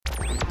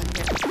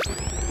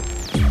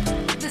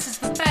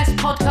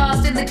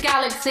podcast in the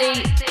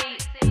galaxy,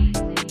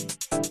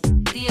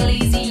 the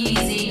Elise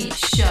Yeezy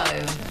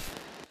Show.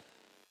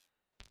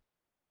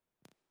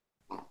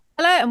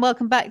 Hello and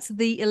welcome back to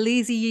the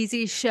Elise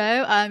Yeezy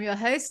Show. I'm your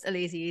host,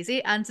 Elise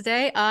Yeezy, and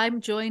today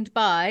I'm joined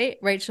by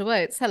Rachel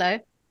Oates. Hello.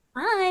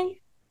 Hi.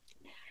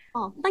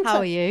 Oh, thanks How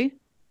for are you?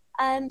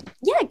 yeah,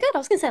 good. I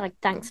was gonna say like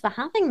thanks for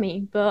having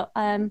me, but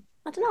I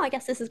don't know, I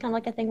guess this is kind of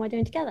like a thing we're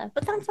doing together.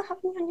 But thanks for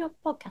having me on your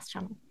podcast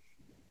channel.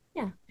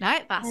 Yeah. No,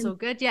 that's all Um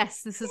good.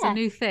 Yes, this is a yeah,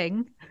 new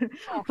thing yeah.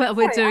 that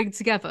we're Sorry, doing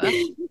together.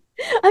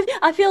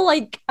 I feel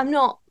like I'm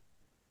not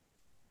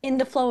in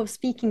the flow of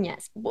speaking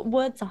yet.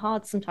 Words are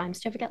hard sometimes.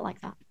 Do you ever get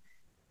like that?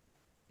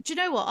 Do you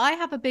know what? I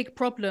have a big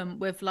problem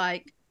with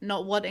like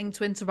not wanting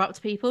to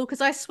interrupt people because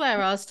I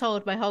swear I was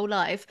told my whole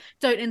life,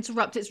 don't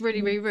interrupt, it's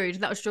really, really rude.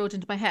 And that was drilled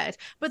into my head.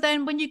 But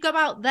then when you go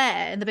out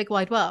there in the big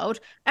wide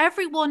world,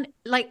 everyone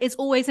like is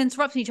always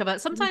interrupting each other.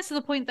 Sometimes to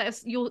the point that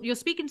if you're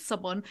speaking to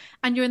someone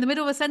and you're in the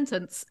middle of a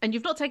sentence and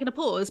you've not taken a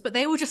pause, but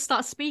they all just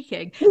start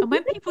speaking. And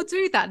when people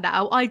do that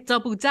now, I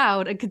double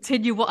down and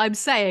continue what I'm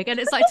saying. And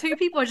it's like two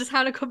people are just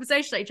having a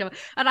conversation at each other.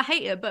 And I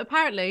hate it. But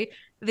apparently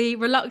the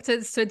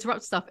reluctance to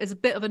interrupt stuff is a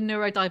bit of a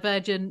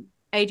neurodivergent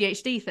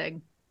ADHD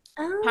thing.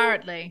 Oh,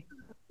 Apparently,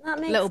 that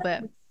a makes little bit.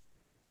 sense.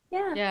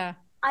 Yeah. Yeah.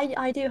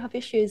 I do have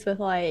issues with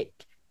like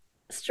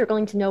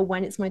struggling to know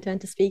when it's my turn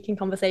to speak in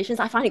conversations.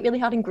 I find it really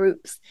hard in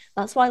groups.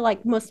 That's why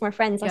like most of my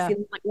friends I Yeah. see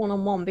them like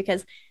one-on-one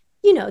because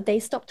they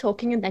stop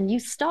talking and then you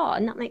start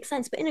and that makes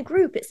sense. But in a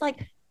group, it's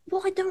like,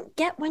 well, I don't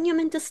get when you're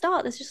meant to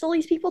start. There's just all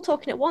these people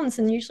talking at once,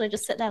 and usually I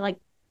just sit there like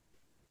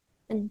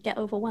and get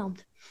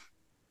overwhelmed.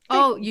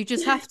 Oh, you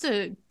just have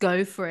to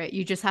go for it.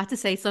 You just have to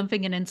say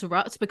something and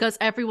interrupt because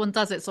everyone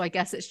does it. So I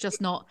guess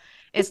it's not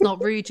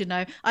rude, you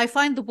know. I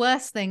find the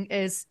worst thing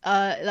is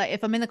like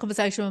if I'm in a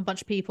conversation with a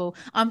bunch of people,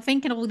 I'm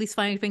thinking of all these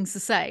funny things to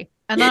say.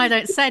 And then I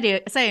don't say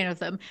any of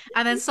them.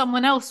 And then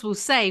someone else will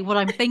say what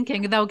I'm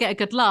thinking and they'll get a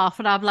good laugh.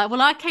 And I'm like,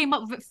 well, I came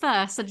up with it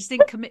first. I just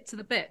didn't commit to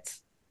the bit.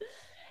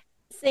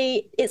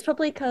 See, it's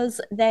probably because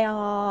they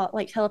are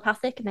like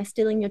telepathic and they're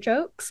stealing your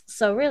jokes.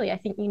 So really, I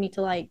think you need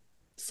to like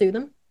sue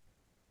them.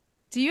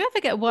 Do you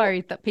ever get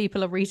worried that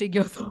people are reading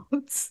your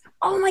thoughts?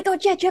 Oh my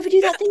God, yeah. Do you ever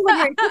do that thing when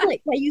you're in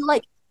public where you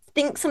like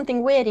think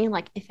something weird and you're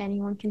like, if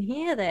anyone can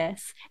hear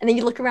this, and then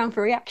you look around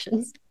for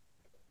reactions?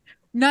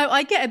 No,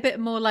 I get a bit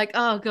more like,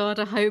 oh God,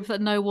 I hope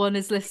that no one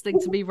is listening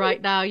to me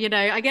right now. You know,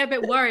 I get a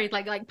bit worried,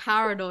 like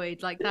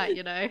paranoid, like that,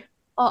 you know.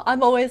 Oh,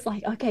 I'm always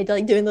like, okay,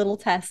 like doing little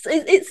tests.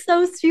 It's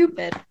so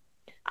stupid.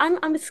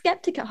 I'm a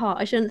skeptic at heart.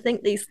 I shouldn't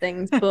think these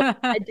things, but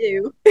I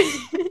do.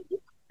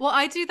 Well,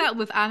 I do that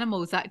with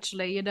animals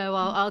actually. You know,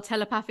 I'll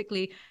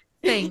telepathically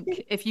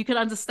think if you can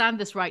understand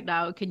this right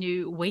now, can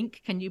you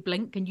wink? Can you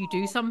blink? Can you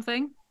do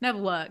something? Never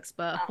works,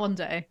 but one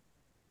day.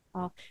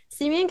 Oh.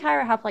 See, me and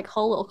Kyra have like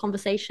whole little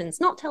conversations,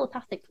 not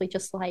telepathically,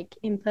 just like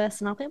in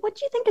person. I'll be like, what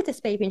do you think of this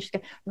baby? And she's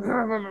go,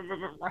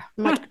 I'm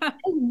like,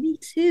 oh, me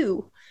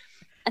too.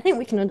 I think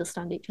we can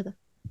understand each other.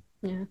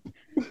 Yeah.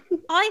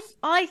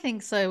 I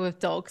think so with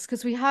dogs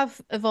because we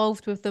have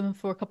evolved with them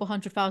for a couple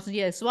 100,000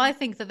 years. So I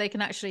think that they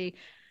can actually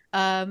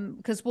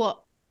because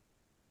what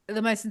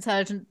the most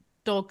intelligent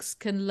dogs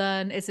can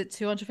learn is it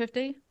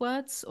 250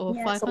 words or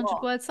Yeah, it's a 500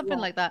 lot. words, A something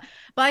lot. like that.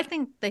 But I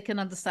think they can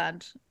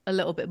understand a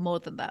little bit more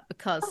than that Oh,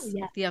 because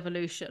yeah. the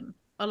evolution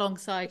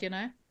alongside, you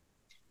know.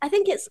 I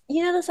think it's,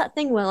 there's that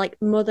thing where like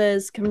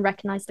mothers can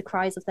recognize the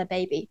cries of their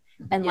baby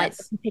and like they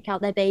Yes. can pick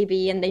out their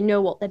baby and they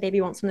know what their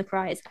baby wants from the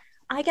cries.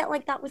 I get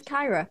like that with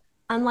Kyra.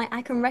 And like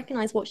I can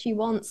recognize what she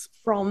wants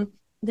from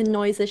the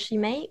noises she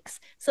makes.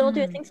 So I'll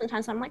do a Mm. thing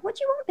sometimes. I'm like, what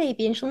do you want,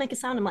 baby? And she'll make a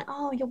sound. I'm like,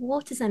 oh, your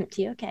water's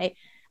empty. Okay.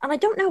 And I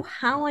don't know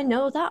how I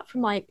know that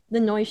from like the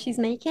noise she's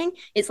making.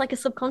 It's like a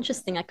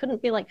subconscious thing. I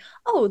couldn't be like,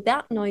 oh,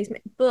 that noise.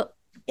 But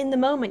in the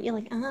moment, you're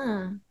like,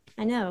 ah,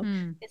 I know.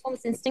 Mm. It's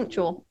almost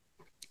instinctual.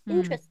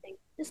 Mm. Interesting,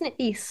 isn't it,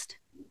 East?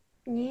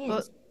 Well,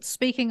 Yes.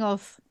 speaking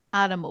of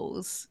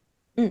animals,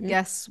 Mm.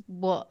 guess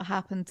what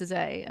happened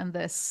today? And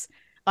this,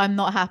 I'm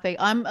not happy.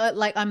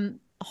 I'm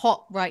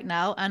hot right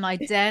now, and I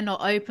dare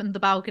not open the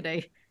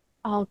balcony.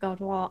 Oh God,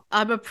 what?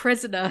 I'm a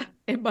prisoner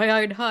in my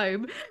own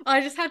home.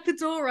 I just had the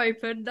door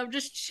open. I'm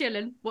just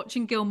chilling,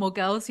 watching Gilmore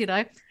Girls, you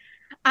know,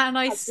 and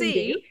As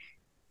we do.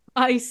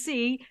 I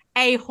see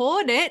a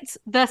hornet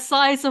the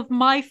size of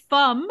my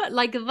thumb,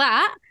 like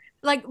that,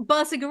 like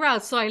buzzing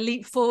around. So I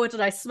leap forward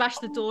and I smash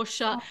the Oh door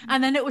shut, God.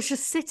 and then it was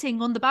just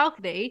sitting on the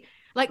balcony,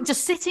 like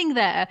just sitting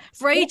there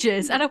for What?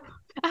 ages. And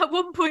at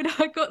one point,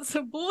 I got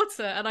some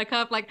water and I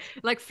kind of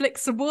like flicked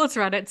some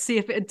water at it to see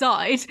if it had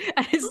died,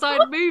 and it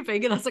started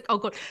moving. And I was like, oh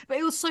God! But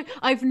it was so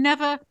I've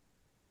never.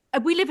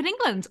 We live in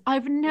England.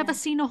 I've never Yeah.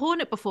 seen a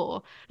hornet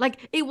before.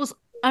 Like it was.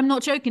 I'm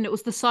not joking. It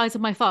was the size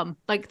of my thumb,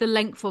 like the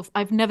length of.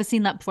 I've never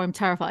seen that before. I'm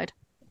terrified.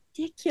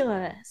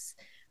 Ridiculous.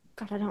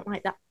 God, I don't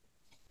like that.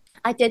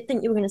 I did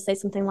think you were going to say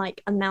something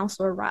like a mouse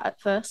or a rat at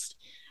first,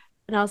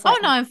 and I was Oh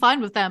like, no, I'm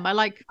fine with them. I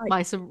like,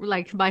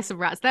 like mice and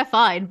rats. They're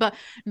fine, but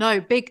no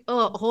big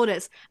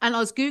hornets. And I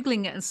was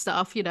googling it and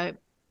stuff, you know,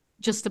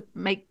 just to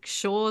make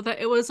sure that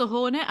it was a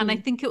hornet. And I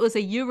mm, think it was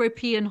a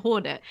European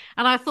hornet.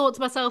 And I thought to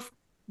myself,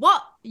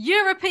 What?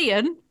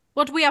 European?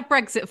 What do we have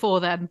Brexit for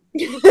then?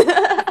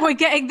 We're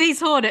getting these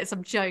hornets.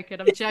 I'm joking.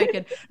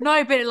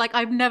 No, but like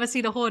I've never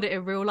seen a hornet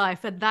in real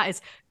life, and that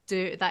is,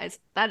 dude, that is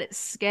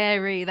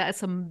scary. That is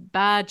some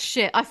bad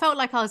shit. I felt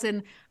like I was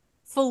in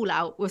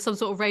Fallout with some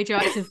sort of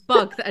radioactive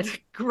bug that had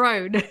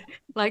grown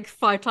like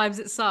 5 times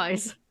its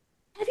size.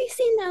 Have you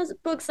seen those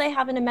bugs they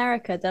have in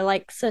America? They're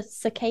like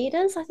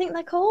cicadas, I think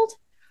they're called.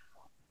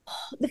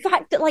 The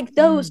fact that like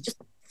those Mm.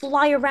 just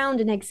fly around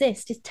and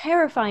exist is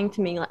terrifying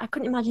to me. Like I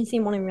couldn't imagine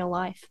seeing one in real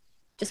life.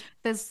 Just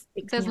freaks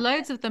me There's out.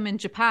 loads of them in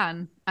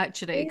Japan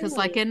actually, because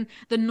like Really? in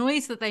the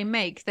noise that they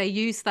make, they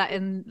use that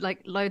in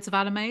like loads of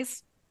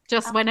animes.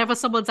 Just Uh, whenever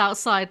someone's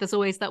outside, there's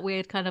always that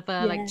weird kind of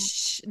like yeah,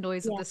 shh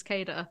noise of yeah. the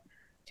cicada.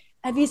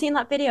 Have you seen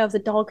that video of the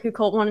dog who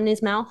caught one in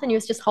his mouth and he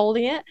was just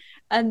holding it?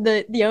 And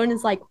the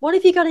owner's like, "What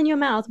have you got in your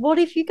mouth? What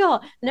have you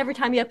got?" And every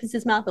time he opens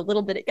his mouth a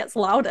little bit, it gets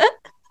louder.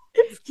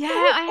 It's Yeah, so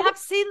I have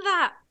seen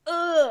that.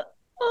 Ugh.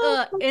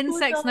 oh, poor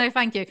Insects, dog. no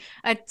thank you.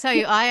 I tell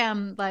you, I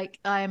am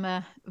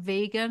a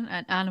vegan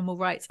and animal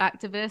rights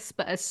activist,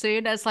 but as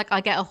soon as like I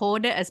get a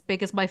hornet as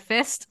big as my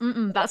fist,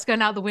 that's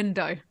going out the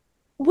window.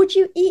 Would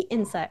you eat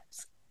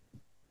insects?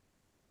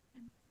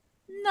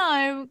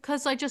 No,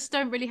 because I just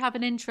don't really have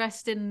an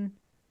interest in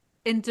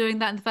doing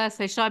that in the first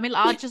place. So I mean,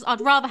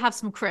 I'd rather have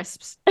some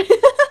crisps.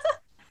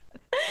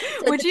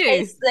 So it's Would a you?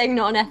 taste thing,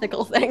 not an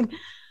ethical thing.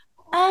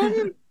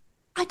 Um,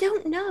 I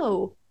don't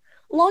know.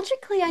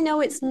 Logically, I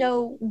know it's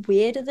no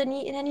weirder than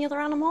eating any other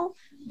animal,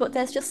 but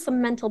there's just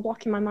some mental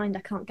block in my mind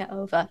I can't get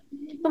over.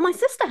 But my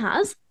sister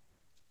has.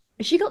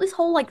 She got this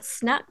whole like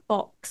snack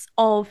box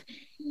of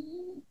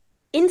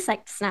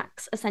insect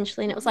snacks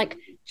essentially, and it was like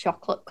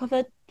chocolate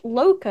covered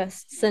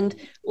locusts and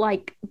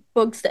like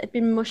bugs that had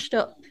been mushed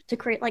up to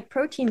create like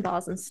protein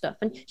bars and stuff.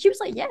 And she was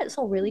like, "Yeah, it's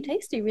all really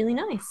tasty, really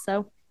nice."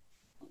 So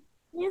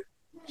yeah,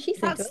 she's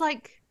into That's it.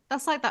 like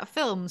that's like that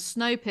film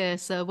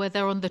Snowpiercer where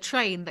they're on the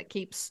train that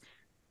keeps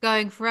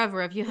going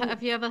forever. Have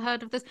you ever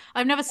heard of this?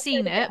 I've never I've heard seen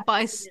of it. it,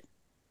 but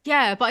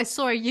yeah, but I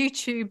saw a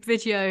YouTube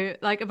video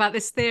like about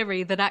this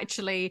theory that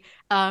actually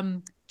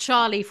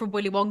Charlie from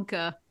Willy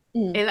Wonka,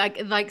 Mm,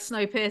 like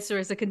Snowpiercer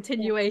is a yeah.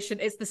 continuation.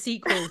 It's the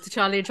sequel to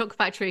Charlie and Chocolate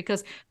Factory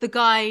because the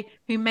guy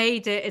who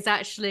made it is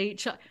actually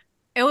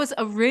it was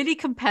a really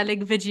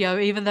compelling video,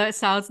 even though it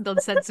sounds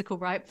nonsensical,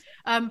 right?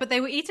 But they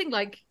were eating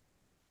like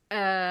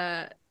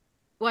uh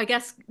well, I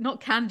guess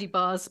not candy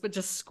bars, but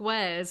just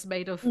squares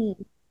made of Mm.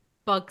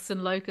 bugs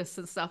and locusts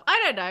and stuff. I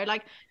don't know.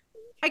 Like,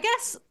 I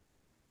guess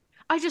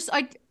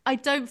I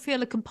don't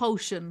feel a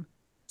compulsion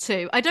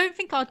to. I don't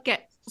think I'd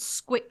get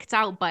squicked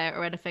out by it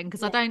or anything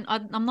because Yeah.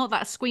 I'm not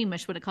that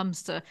squeamish when it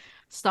comes to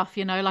stuff.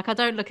 Like I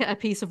don't look at a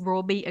piece of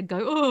raw meat and go,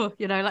 oh,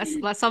 like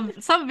some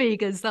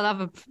vegans they'll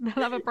have a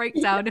Yeah.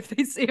 breakdown if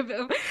they see a bit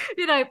of,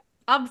 you know.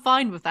 I'm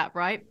fine with that,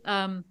 right?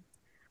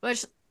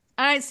 Which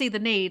I don't see the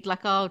need.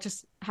 Like I'll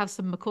just have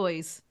some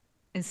McCoys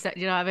instead.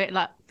 You know what I mean?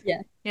 Like,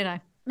 Yeah. There's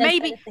better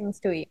maybe things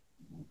to eat.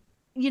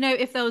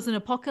 if there was an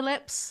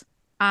apocalypse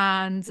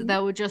and Mhm.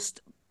 there were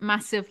just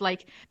massive,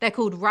 like they're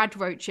called rad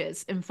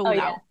roaches in Oh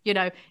yeah.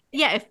 Fallout,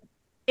 yeah,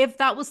 if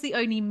that was the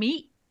only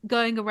meat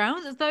going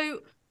around, though,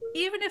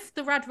 even if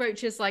the rad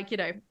roach is like,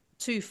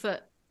 2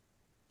 foot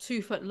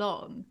 2 foot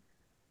long,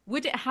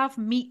 would it have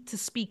meat to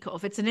speak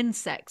of? It's an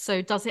insect,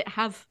 so does it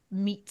have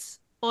meat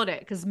on it?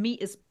 Because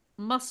meat is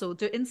muscle.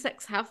 Do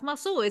insects have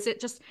muscle, or is it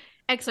just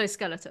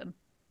exoskeleton?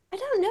 I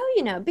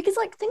don't know, because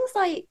like things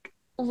like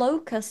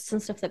locusts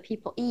and stuff that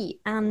people eat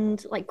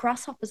and like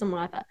grasshoppers and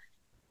whatever,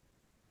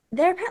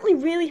 they're apparently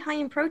really high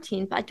in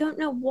protein, but I don't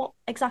know what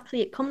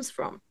exactly it comes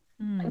from.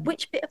 Like, Hmm.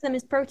 which bit of them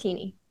is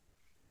proteiny?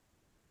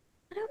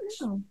 I don't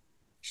know.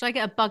 Should I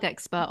get a bug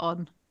expert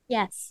on?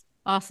 Yes.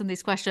 Ask them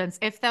these questions.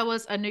 If there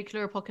was a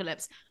nuclear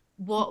apocalypse,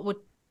 what would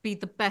be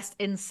the best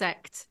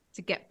insect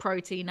to get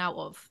protein out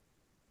of?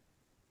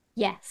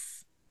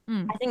 Yes.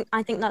 Mm.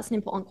 I think that's an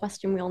important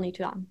question we all need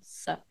to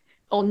answer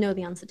or know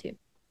the answer to.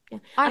 Yeah.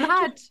 I I'm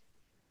actually had.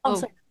 oh Oh,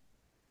 sorry.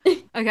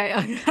 okay.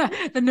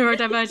 The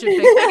neurodivergent thing.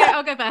 Okay,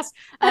 I'll go first.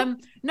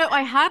 No,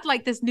 I had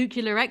like this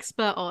nuclear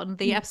expert on.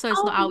 The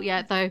episode's not out Oh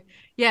yet, though.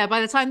 Yeah,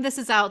 by the time this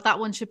is out, that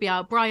one should be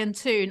out. Brian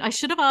Toon. I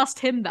should have asked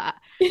him that.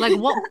 Like, yeah.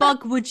 what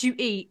bug would you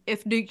eat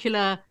if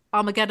nuclear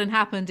Armageddon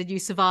happened and you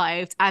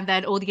survived, and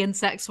then all the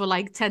insects were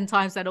like 10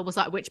 times then? It was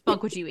like, which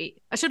bug would you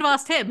eat? I should have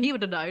asked him. He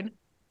would have known.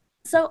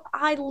 So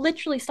I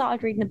literally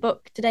started reading a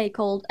book today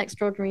called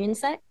Extraordinary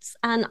Insects,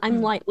 and I'm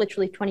Mm. like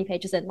literally 20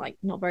 pages in, like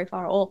not very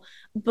far at all.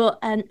 But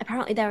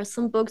apparently there are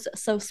some bugs that are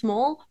so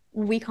small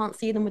we can't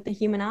see them with the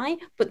human eye,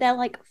 but they're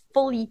like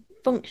fully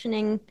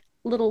functioning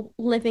little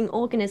living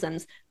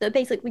organisms that are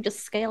basically just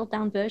scaled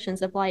down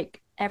versions of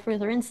like every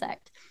other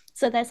insect.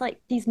 So there's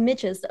like these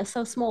midges that are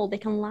so small they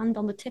can land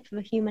on the tip of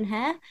a human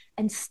hair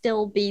and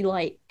still be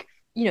like,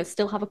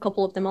 still have a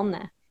couple of them on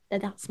there. They're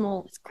that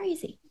small. It's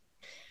crazy.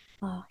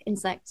 Oh,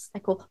 insects, they're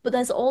cool. But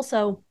there's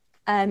also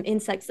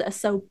insects that are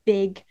so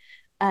big.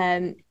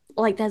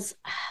 Like there's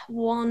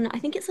one, I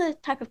think it's a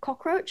type of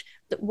cockroach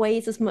that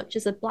weighs as much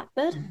as a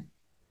blackbird,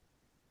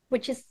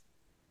 which is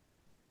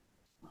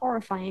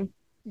horrifying.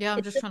 Yeah, I'm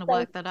It's just just trying to so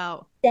work that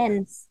out.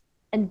 dense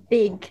and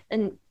big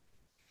and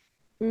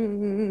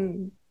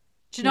mm,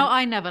 Do you know no. what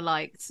I never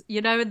liked?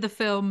 You know, in the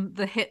film,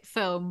 the hit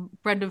film,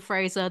 Brendan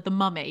Fraser, The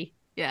Mummy.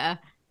 Yeah.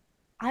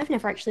 I've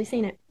never actually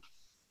seen it.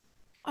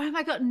 Oh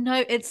my God,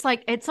 no, it's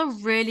like it's a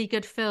really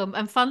good film.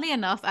 And funnily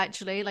enough,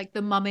 actually, like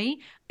The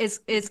Mummy is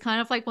kind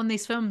of like one of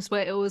these films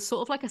where it was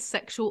sort of like a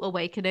sexual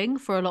awakening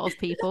for a lot of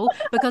people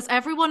because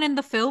everyone in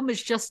the film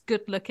is just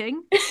good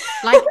looking.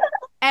 Like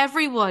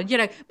everyone,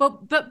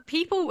 but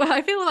people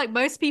I feel like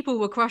most people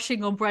were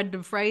crushing on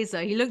Brendan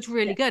Fraser. He looked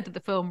really Yeah. good at the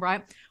film,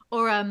 right?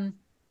 Or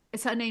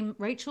is her name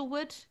Rachel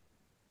Wood?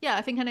 Yeah,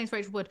 I think her name's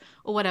Rachel Wood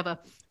or whatever.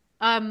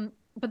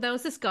 But there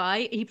was this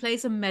guy, he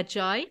plays a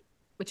Medjay,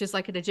 which is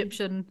like an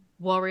Egyptian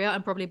warrior.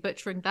 I'm probably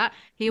butchering that.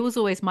 He was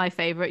always my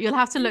favorite. You'll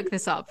have to look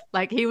this up.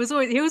 Like he was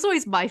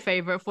always my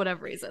favorite for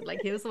whatever reason.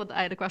 Like he was the one that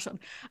I had a crush on.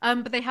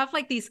 But they have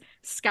like these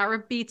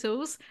scarab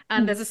beetles,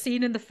 and Mm. there's a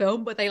scene in the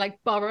film where they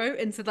like burrow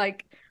into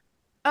like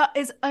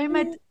is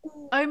Omid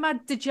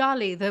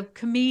Djalili, the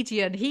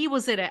comedian, he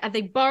was in it, and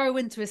they burrow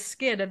into his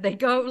skin and they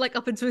go like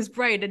up into his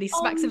brain, and he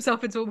smacks Um,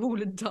 himself into a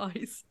wall and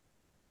dies.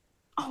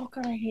 oh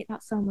God, I hate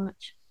that so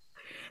much.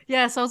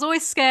 Yeah, so I was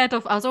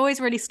always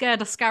really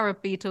scared of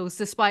scarab beetles,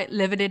 despite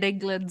living in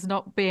England,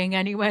 not being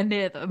anywhere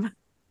near them.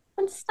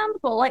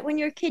 Understandable. Like when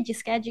you're a kid, you're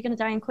scared you're gonna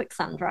die in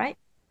quicksand, right?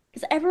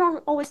 Because everyone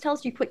always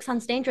tells you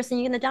quicksand's dangerous and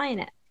you're gonna die in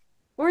it.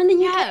 We're in the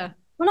UK. Yeah.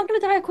 We're not gonna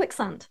die of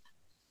quicksand.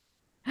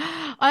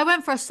 I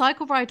went for a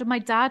cycle ride with my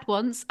dad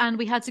once, and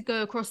we had to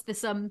go across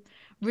this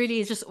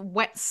really just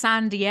wet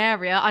sandy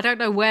area. I don't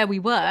know where we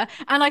were,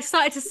 and I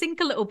started to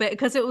sink a little bit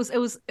because it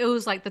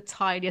was like the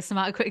tiniest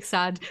amount of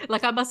quicksand.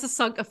 Like I must have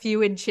sunk a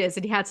few inches,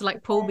 and he had to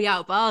like pull me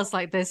out. But I was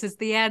like, "This is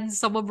the end.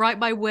 Someone write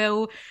my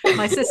will.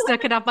 My sister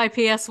can have my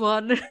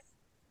PS1."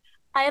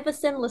 I have a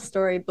similar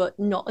story, but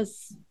not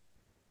as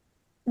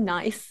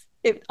nice.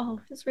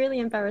 It's really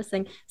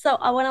embarrassing. So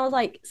when I was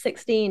like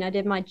 16, I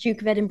did my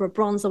Duke of Edinburgh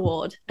Bronze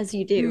Award, as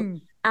you do. Hmm.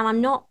 And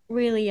I'm not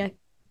really a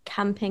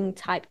camping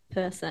type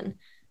person.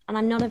 And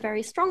I'm not a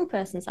very strong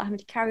person. So having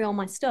to carry all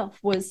my stuff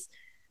was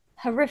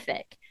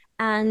horrific.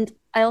 And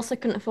I also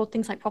couldn't afford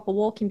things like proper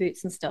walking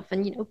boots and stuff.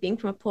 And, being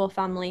from a poor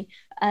family,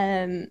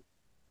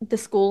 the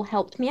school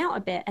helped me out a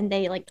bit and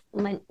they like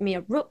lent me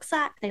a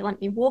rucksack, they lent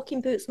me walking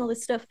boots and all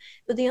this stuff,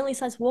 but the only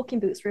size walking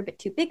boots were a bit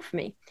too big for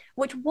me,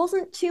 which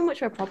wasn't too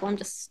much of a problem.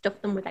 Just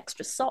stuffed them with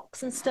extra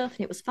socks and stuff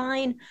and it was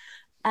fine,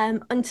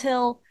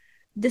 until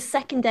the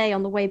second day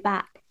on the way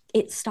back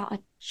it started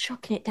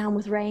chucking it down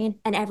with rain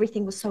and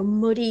everything was so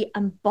muddy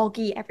and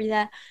boggy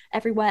everywhere,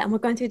 and we're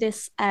going through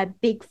this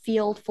big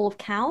field full of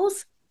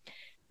cows,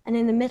 and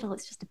in the middle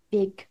it's just a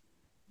big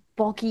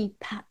boggy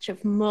patch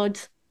of mud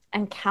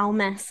and cow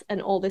mess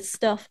and all this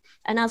stuff.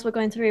 And as we're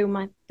going through,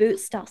 my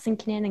boots start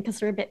sinking in, and because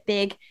they're a bit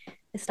big,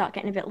 they start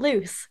getting a bit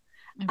loose.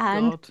 Oh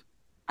And God.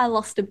 I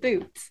lost a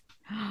boot.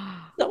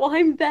 So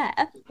I'm there,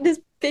 this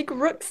big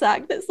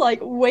rucksack that's like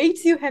way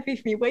too heavy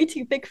for me, way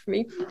too big for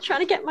me, trying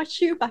to get my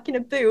shoe back in a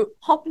boot,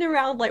 hopping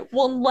around like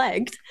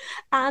one-legged.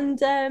 And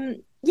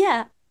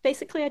yeah,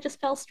 basically I just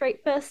fell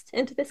straight first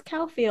into this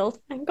cow field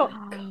and got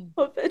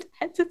covered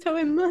head to toe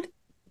in mud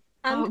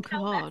and Oh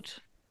cow mess. God.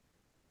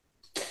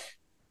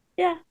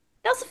 Yeah,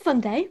 that was a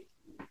fun day.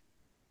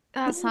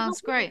 That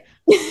sounds great.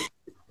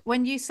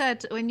 When you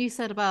said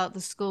about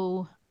the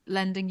school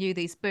lending you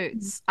these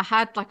boots, I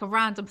had like a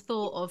random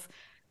thought of,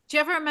 do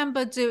you ever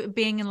remember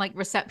being in like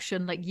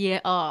reception, like year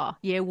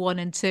 1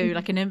 and 2,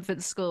 like an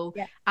infant school,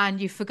 Yeah.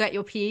 and you forget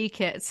your PE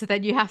kit, so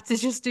then you have to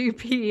just do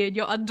PE in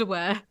your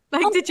underwear?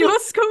 Like, Oh, did your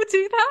school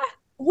do that?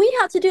 we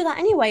had to do that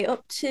anyway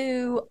up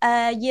to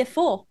year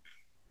 4.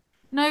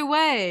 No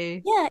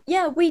way.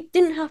 Yeah, we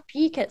didn't have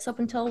PE kits up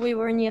until we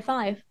were in year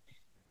 5.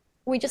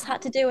 We just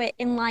had to do it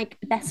in like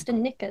vest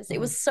and knickers. It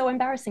was so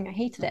embarrassing. I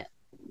hated it.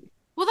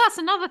 Well, that's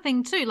another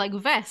thing too, like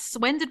vests.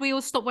 When did we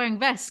all stop wearing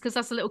vests? Because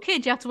as a little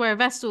kid, you have to wear a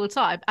vest all the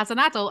time. As an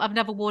adult, I've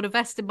never worn a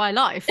vest in my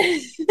life.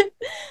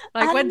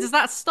 Like, when Um, does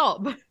that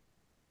stop?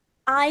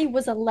 I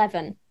was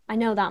 11. I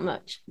know that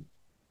much.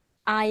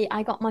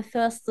 I got my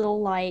first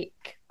little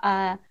like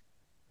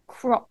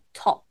crop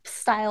top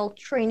style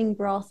training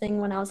bra thing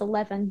when I was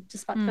 11,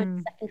 just about to go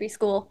to secondary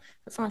school.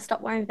 That's when I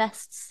stopped wearing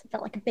vests. I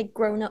felt like a big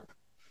grown up.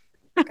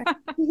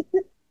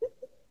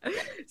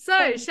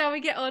 So, shall we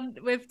get on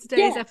with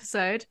today's Yeah.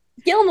 episode?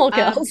 Gilmore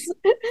Girls.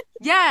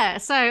 Yeah,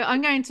 so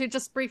I'm going to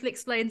just briefly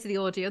explain to the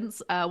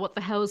audience what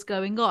the hell's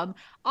going on.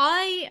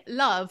 I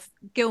love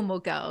Gilmore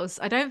Girls.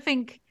 I don't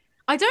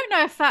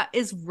know if that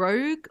is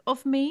rogue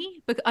of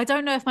me, but I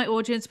don't know if my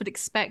audience would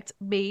expect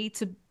me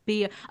to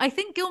be. I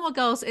think Gilmore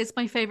Girls is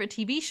my favorite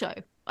TV show.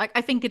 Like,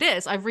 I think it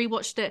is. I've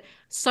rewatched it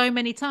so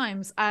many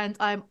times, and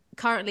I'm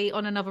currently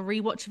on another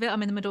rewatch of it.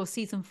 I'm in the middle of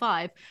season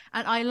 5,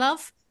 and I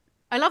love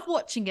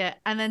watching it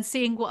and then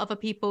seeing what other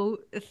people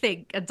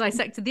think and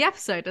dissecting the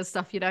episode and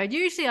stuff, And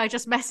usually I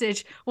just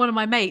message one of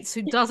my mates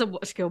who doesn't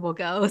watch Gilmore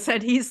Girls,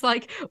 and he's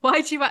like,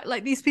 why do you act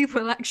like these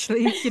people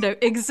actually,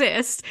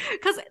 exist?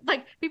 Because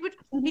like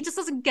he just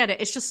doesn't get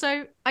it. It's just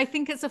so, I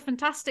think it's a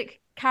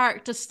fantastic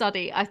character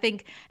study. I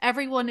think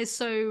everyone is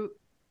so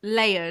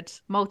layered,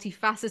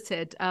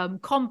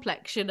 multifaceted,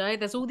 complex.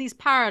 There's all these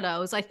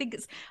parallels. I think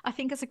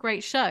it's a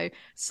great show.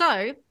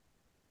 So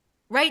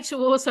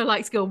Rachel also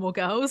likes Gilmore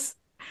Girls,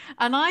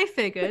 and I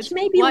figured, which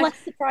may be less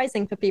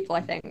surprising for people,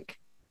 I think.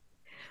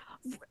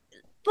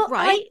 But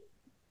right.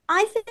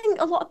 I think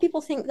a lot of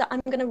people think that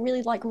I'm gonna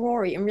really like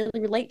Rory and really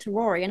relate to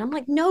Rory, and I'm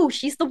like, no,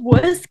 she's the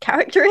worst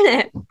character in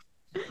it.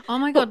 Oh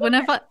my God,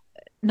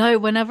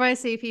 whenever I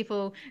see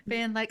people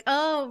being like,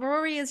 oh,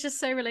 Rory is just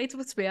so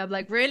relatable to me, I'm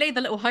like, really?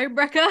 The little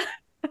homewrecker?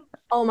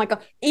 Oh my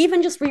God.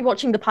 Even just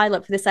rewatching the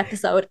pilot for this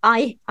episode,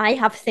 I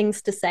have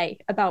things to say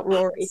about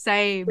Rory.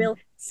 Same. We'll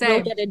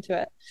get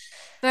into it.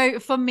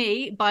 So for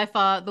me, by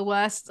far the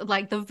worst,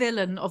 like the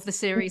villain of the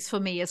series for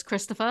me is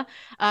Christopher.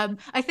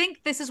 I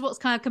think this is what's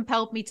kind of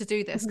compelled me to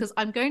do this, because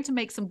I'm going to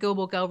make some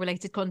Gilmore Girl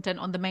related content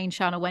on the main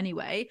channel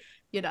anyway,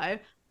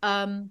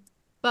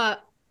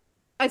 but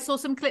I saw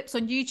some clips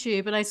on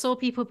YouTube and I saw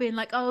people being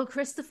like, oh,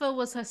 Christopher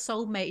was her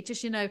soulmate,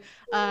 just,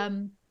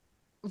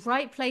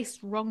 right place,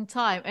 wrong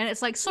time. And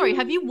it's like, sorry,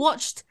 have you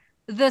watched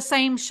the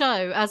same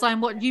show as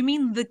I'm what you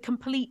mean the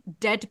complete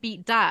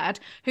deadbeat dad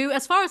who,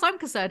 as far as I'm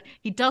concerned,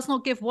 he does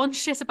not give one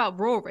shit about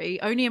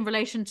Rory, only in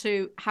relation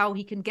to how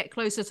he can get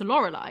closer to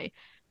Lorelai.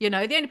 The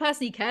only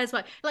person he cares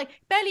about, like,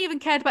 barely even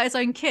cared about his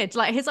own kid,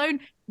 like his own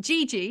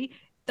Gigi,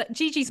 that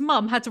Gigi's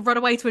mum had to run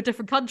away to a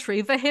different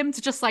country for him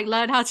to just like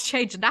learn how to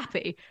change a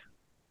nappy.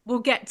 We'll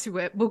get to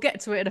it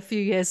in a few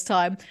years'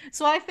 time.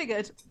 So I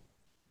figured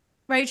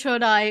Rachel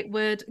and I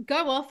would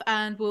go off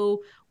and we'll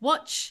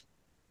watch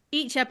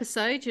each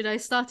episode,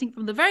 starting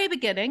from the very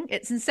beginning,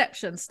 its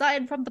inception,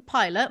 starting from the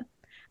pilot,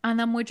 and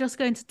then we're just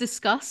going to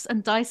discuss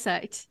and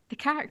dissect the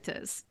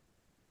characters.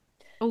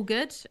 All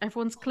good?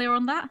 Everyone's clear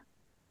on that?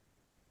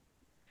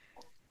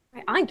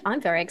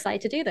 I'm very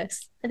excited to do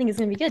this. I think it's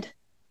going to be good.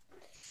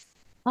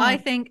 I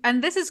think,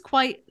 and this is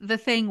quite the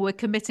thing we're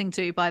committing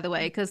to, by the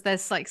way, because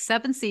there's like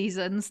 7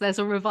 seasons, there's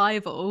a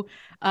revival.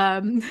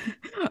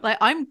 Like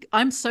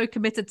I'm so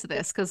committed to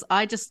this because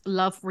I just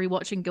love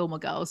rewatching Gilmore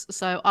Girls.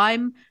 So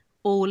I'm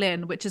all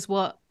in, which is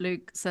what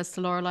Luke says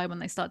to Lorelai when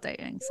they start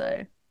dating.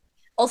 So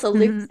also,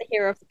 Luke's the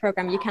hero of the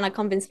program. You cannot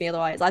convince me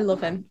otherwise. I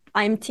love him.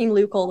 I'm Team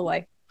Luke all the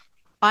way.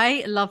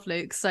 I love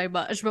Luke so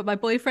much, but my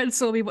boyfriend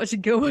saw me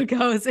watching Gilmore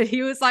Girls and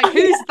he was like,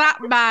 who's that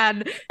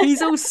man?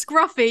 He's all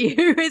scruffy.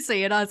 Who is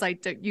he? And I was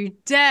like, don't you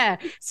dare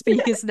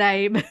speak his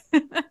name.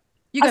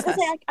 You go first.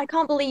 I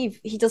can't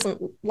believe he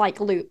doesn't like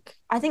Luke.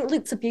 I think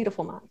Luke's a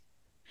beautiful man.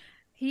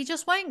 He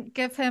just won't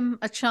give him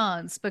a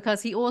chance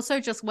because he also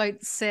just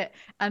won't sit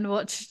and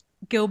watch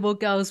Gilmore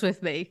Girls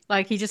with me.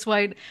 Like he just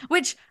won't,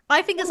 which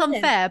I think is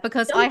unfair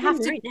because I have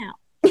to right now.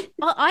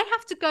 I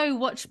have to go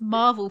watch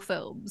Marvel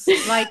films.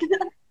 Like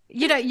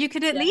you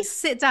could at least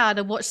sit down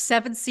and watch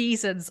 7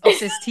 seasons of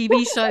this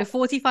TV show,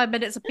 45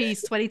 minutes a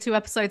piece, 22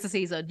 episodes a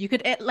season. You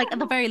could, like, at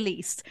the very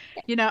least.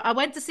 I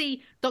went to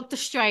see Doctor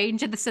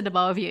Strange in the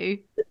cinema with you,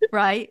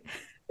 right?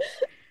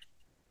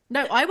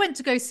 No, I went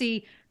to go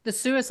see the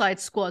Suicide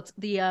Squad,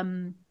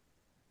 the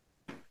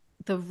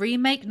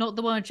remake, not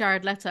the one with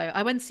Jared Leto.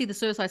 I went to see the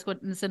Suicide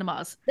Squad in the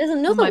cinemas. There's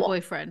another with my one.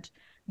 Boyfriend.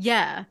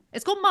 Yeah,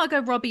 it's got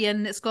Margot Robbie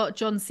in, it's got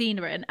John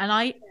Cena in, and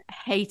I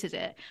hated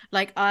it.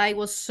 Like, I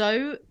was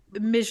so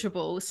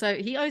miserable. So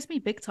he owes me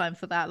big time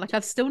for that. Like,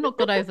 I've still not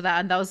got over that,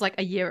 and that was like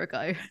a year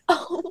ago.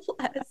 Oh,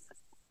 bless.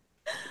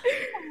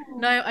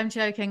 No, I'm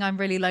joking. I'm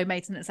really low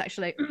maintenance,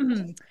 actually.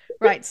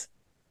 Right.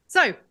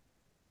 So,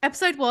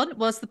 episode 1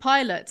 was the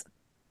pilot.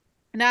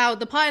 Now,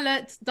 the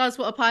pilot does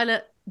what a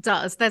pilot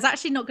does. There's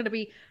actually not going to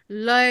be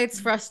loads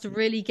for us to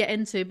really get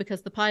into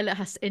because the pilot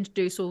has to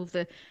introduce all of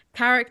the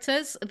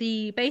characters.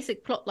 The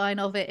basic plot line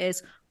of it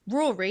is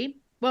Lorelai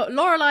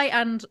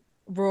and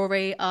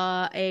Rory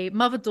are a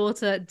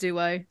mother-daughter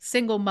duo,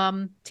 single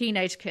mum,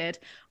 teenage kid.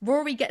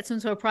 Rory gets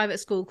into a private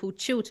school called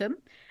Chilton,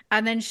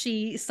 and then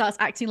she starts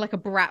acting like a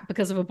brat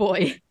because of a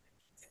boy.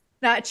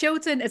 Now,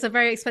 Chilton is a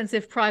very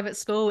expensive private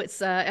school.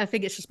 It's I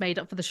think it's just made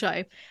up for the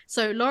show.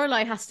 So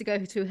Lorelai has to go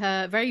to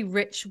her very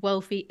rich,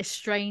 wealthy,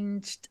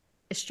 estranged,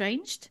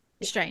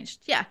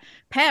 yeah,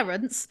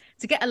 parents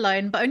to get a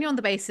loan, but only on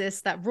the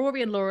basis that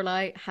Rory and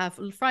Lorelai have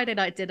Friday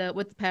night dinner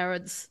with the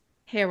parents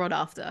here on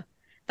after.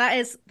 That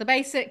is the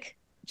basic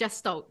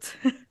gestalt.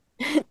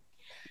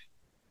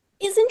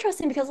 It's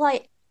interesting because,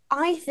 like,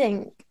 I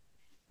think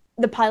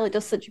the pilot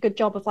does such a good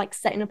job of like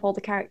setting up all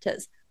the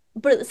characters.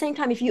 But at the same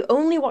time, if you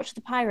only watch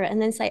the pilot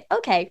and then say,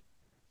 okay,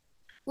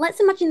 let's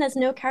imagine there's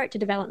no character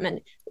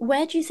development.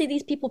 Where do you see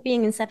these people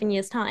being in 7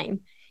 years' time?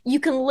 You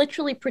can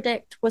literally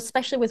predict,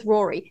 especially with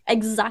Rory,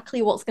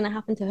 exactly what's going to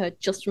happen to her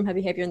just from her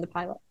behavior in the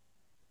pilot.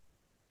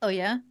 Oh,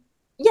 yeah?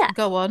 Yeah.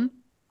 Go on.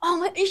 Oh,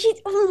 my,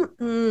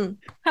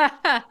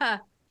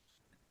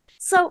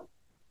 So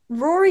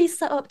Rory's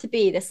set up to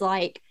be this,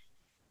 like,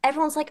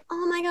 everyone's like,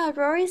 oh my God,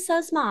 Rory's so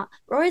smart.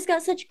 Rory's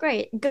got such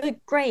good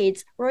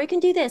grades. Rory can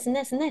do this and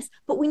this and this,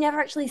 but we never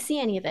actually see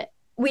any of it.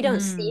 We don't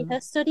see her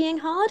studying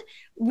hard.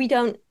 We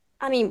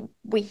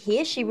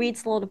hear she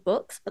reads a lot of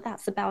books, but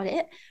that's about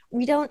it.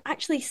 We don't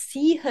actually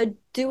see her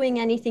doing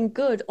anything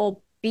good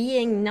or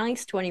being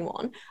nice to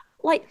anyone.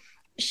 Like,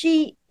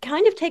 she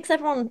kind of takes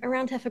everyone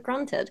around her for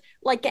granted,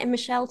 like getting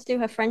Michelle to do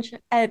her French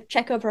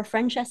check over a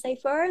French essay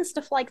for her and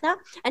stuff like that.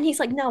 And he's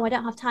like, "No, I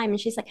don't have time." And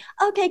she's like,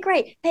 "Okay,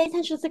 great. Pay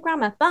attention to the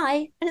grammar.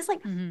 Bye." And it's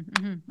like,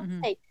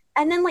 hey.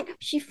 And then like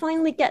she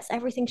finally gets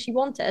everything she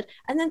wanted,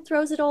 and then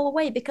throws it all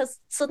away because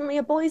suddenly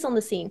a boy's on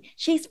the scene.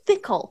 She's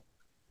fickle.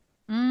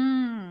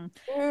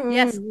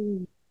 Yes,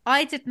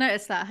 I did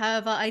notice that.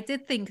 However, I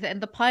did think that in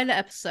the pilot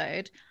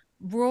episode,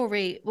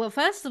 Rory, well,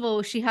 first of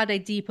all, she had a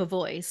deeper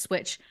voice,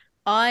 which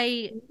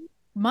I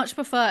much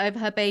prefer over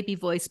her baby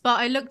voice. But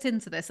I looked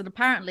into this, and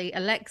apparently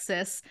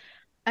Alexis,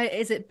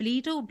 is it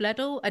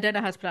Bledel? I don't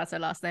know how to pronounce her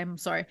last name. I'm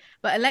sorry,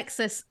 but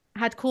Alexis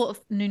had caught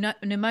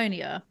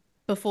pneumonia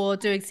before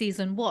doing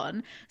season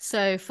 1.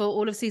 So for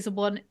all of season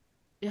 1,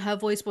 her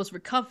voice was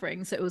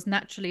recovering, so it was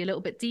naturally a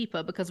little bit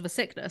deeper because of a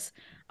sickness.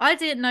 I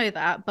didn't know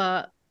that,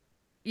 but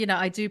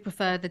I do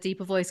prefer the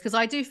deeper voice because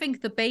I do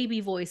think the baby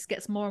voice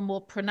gets more and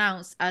more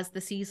pronounced as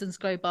the seasons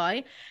go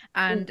by.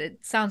 And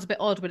it sounds a bit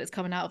odd when it's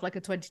coming out of like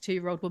a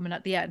 22-year-old woman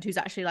at the end who's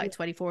actually like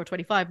 24 or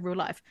 25 in real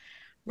life.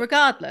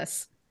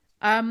 Regardless,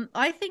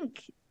 I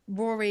think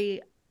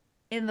Rory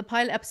in the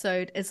pilot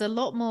episode is a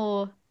lot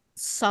more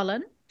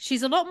sullen.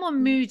 She's a lot more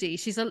moody.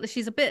 She's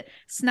a bit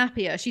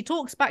snappier. She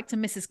talks back to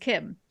Mrs.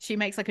 Kim. She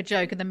makes like a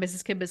joke, and then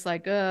Mrs. Kim is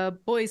like,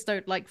 boys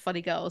don't like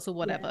funny girls or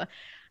whatever.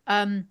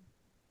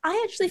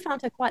 I actually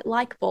found her quite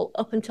likable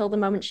up until the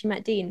moment she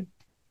met Dean.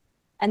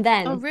 And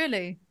then oh,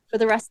 really? For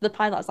the rest of the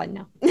pilot, I was like,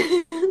 no.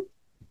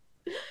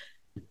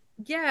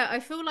 Yeah, I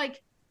feel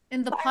like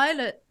in the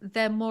pilot,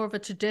 they're more of a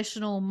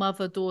traditional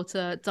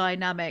mother-daughter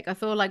dynamic. I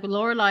feel like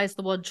Lorelai is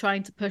the one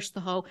trying to push the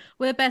whole,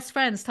 we're best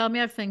friends, tell me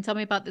everything, tell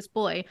me about this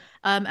boy.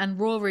 And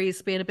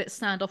Rory's being a bit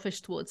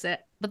standoffish towards it.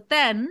 But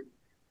then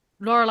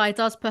Lorelai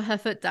does put her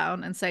foot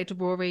down and say to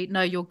Rory,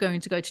 no, you're going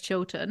to go to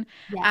Chiltern.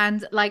 Yeah.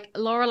 And like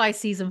Lorelai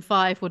season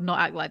 5 would not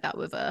act like that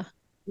with her.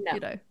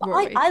 No.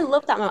 Rory. I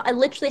love that moment. I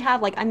literally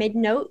have I made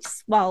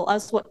notes while I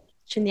was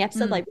watching the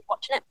episode,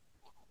 watching it.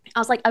 I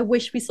was like, I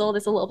wish we saw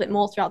this a little bit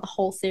more throughout the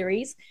whole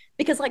series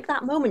because like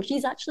that moment,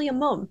 she's actually a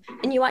mum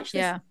and you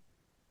actually, oh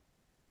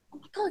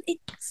my God,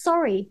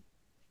 sorry.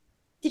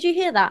 Did you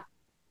hear that?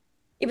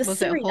 It was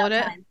Siri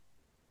that time.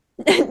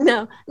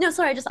 No,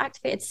 sorry, I just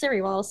activated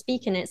Siri while I was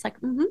speaking. It's like,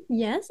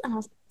 yes.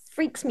 And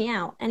freaks me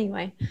out.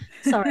 Anyway,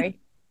 sorry.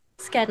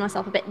 Scared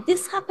myself a bit.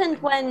 This happened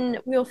when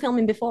we were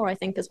filming before, I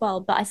think, as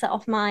well. But I set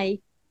off my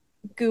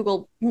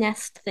Google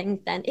Nest thing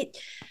then.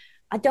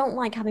 I don't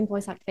like having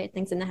voice activated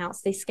things in the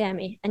house. They scare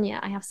me. And yeah,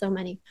 I have so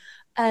many.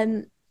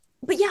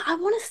 But yeah, I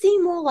want to see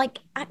more like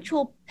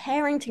actual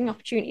parenting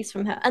opportunities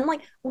from her. And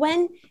like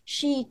when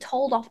she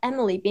told off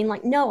Emily, being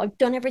like, no, I've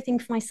done everything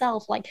for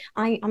myself. Like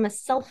I'm a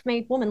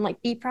self-made woman,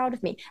 like be proud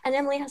of me. And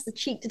Emily has the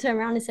cheek to turn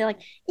around and say like,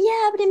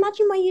 yeah, but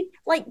imagine where you'd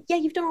like, yeah,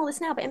 you've done all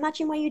this now, but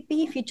imagine where you'd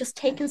be if you'd just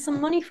taken some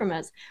money from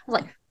us. I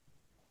was like,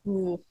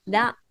 ooh,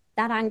 that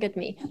angered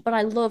me. But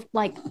I loved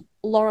like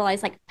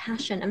Lorelai's like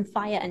passion and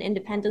fire and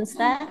independence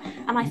there.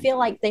 And I feel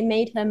like they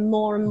made her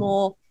more and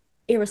more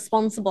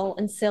irresponsible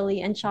and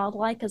silly and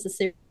childlike as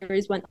the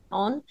series went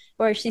on,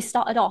 whereas she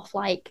started off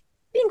like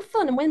being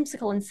fun and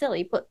whimsical and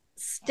silly, but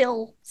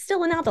still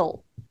an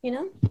adult,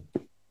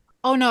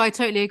 Oh no, I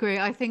totally agree.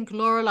 I think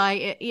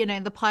Lorelai,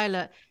 in the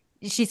pilot,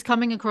 she's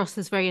coming across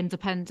as very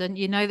independent.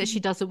 You know that she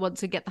doesn't want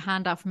to get the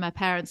handout from her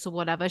parents or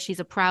whatever. She's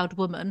a proud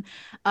woman.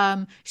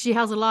 She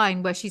has a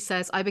line where she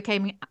says, I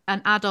became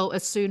an adult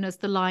as soon as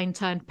the line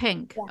turned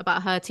pink,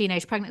 about her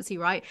teenage pregnancy,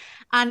 right?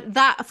 And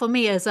that for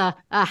me is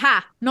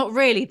not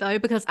really though,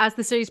 because as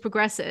the series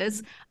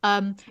progresses,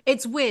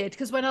 it's weird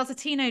because when I was a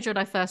teenager and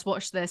I first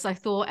watched this, I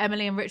thought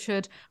Emily and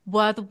Richard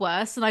were the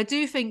worst. And I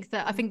do think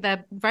that, I think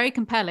they're very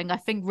compelling. I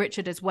think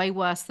Richard is way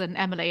worse than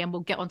Emily, and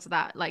we'll get onto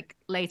that like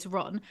later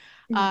on.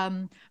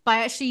 But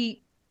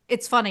actually,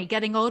 it's funny,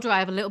 getting older, I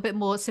have a little bit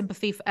more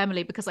sympathy for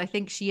Emily because I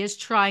think she is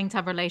trying to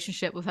have a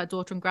relationship with her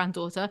daughter and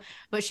granddaughter,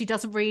 but she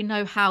doesn't really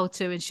know how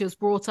to, and she was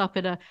brought up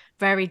in a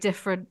very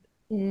different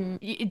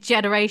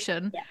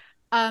generation.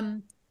 But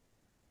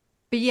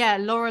yeah,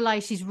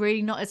 Lorelai, she's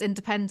really not as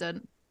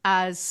independent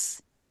as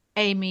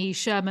Amy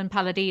Sherman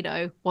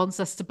Palladino wants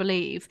us to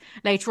believe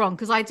later on,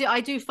 because I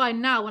do find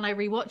now when I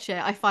rewatch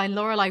it, I find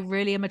Lorelai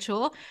really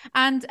immature.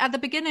 And at the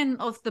beginning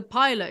of the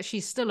pilot,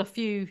 she's still a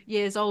few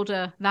years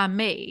older than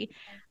me,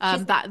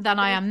 than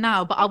I am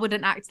now, but I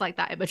wouldn't act like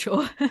that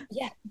immature.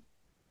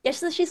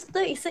 So she's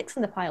 36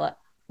 in the pilot,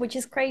 which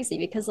is crazy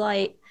because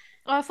like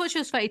I thought she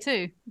was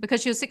 32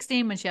 because she was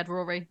 16 when she had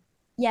Rory.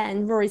 Yeah,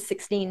 and Rory's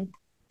 16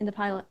 in the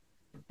pilot.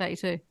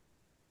 32.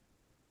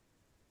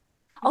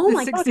 Oh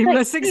my 16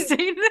 God,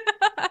 16.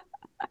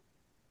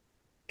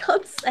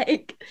 God's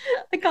sake,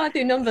 I can't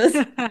do numbers.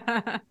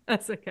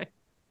 That's okay.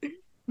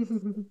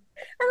 I'm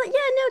like,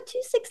 yeah, no,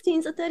 2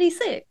 16s are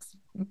 36.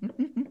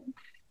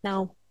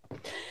 No.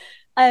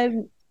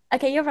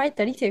 Okay, you're right,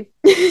 32.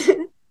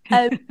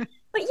 But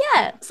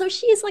yeah, so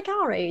she is like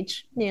our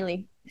age,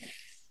 nearly.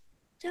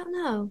 Don't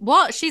know.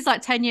 What? She's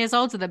like 10 years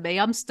older than me.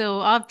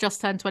 I've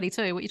just turned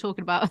 22. What are you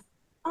talking about?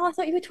 Oh, I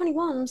thought you were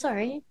 21. I'm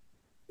sorry.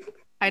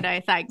 I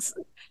know, thanks.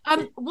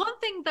 One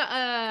thing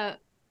that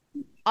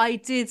I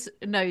did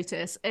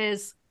notice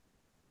is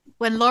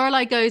when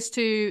Lorelai goes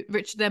to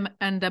Richard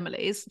and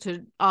Emily's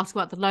to ask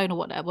about the loan or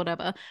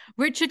whatever,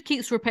 Richard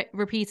keeps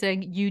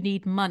repeating, "You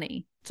need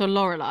money" to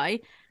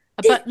Lorelai,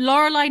 but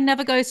Lorelai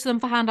never goes to them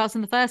for handouts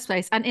in the first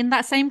place. And in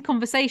that same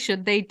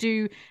conversation, they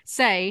do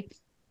say,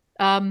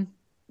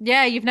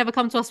 "Yeah, you've never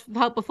come to us for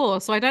help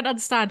before." So I don't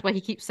understand why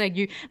he keeps saying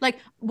you. Like,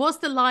 was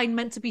the line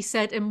meant to be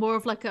said in more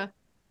of like a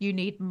 "you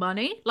need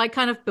money," like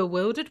kind of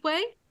bewildered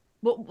way?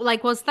 What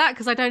like was that?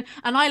 Because I don't,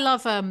 and I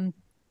love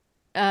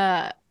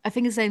I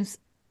think his name's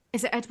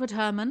is it Edward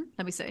Herman?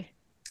 Let me see.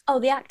 Oh,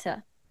 the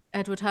actor.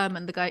 Edward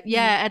Herman, the guy. Mm.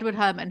 Yeah, Edward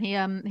Herman. He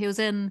was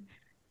in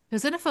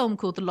a film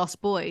called The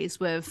Lost Boys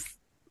with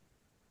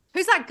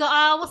who's that guy?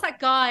 Oh, what's that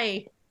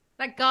guy?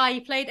 That guy he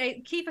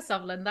played Kiefer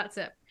Sutherland. That's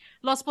it.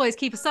 Lost Boys.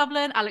 Kiefer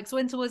Sutherland. Alex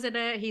Winter was in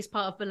it. He's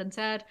part of Bill and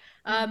Ted.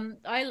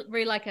 I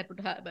really like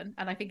Edward Herman,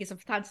 and I think he's a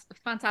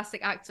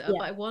fantastic actor. Yeah.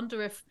 But I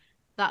wonder if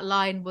that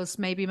line was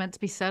maybe meant to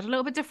be said a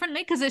little bit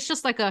differently because it's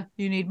just like a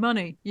 "you need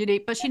money, you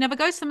need," but she never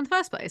goes to them in the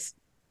first place.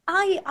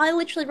 I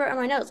literally wrote in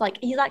my notes like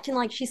he's acting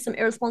like she's some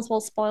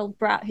irresponsible spoiled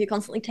brat who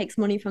constantly takes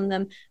money from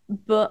them,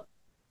 but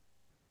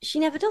she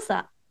never does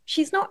that.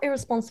 She's not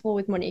irresponsible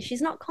with money.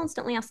 She's not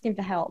constantly asking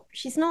for help.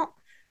 She's not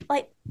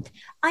like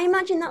I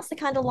imagine that's the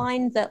kind of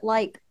line that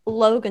like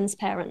Logan's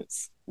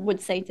parents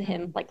would say to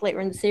him like later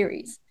in the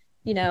series.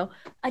 You know,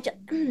 I just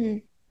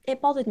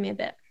it bothered me a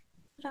bit.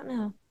 I don't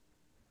know.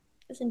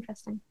 It's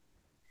interesting.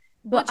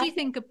 What But do you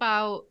think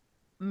about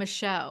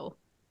Michelle?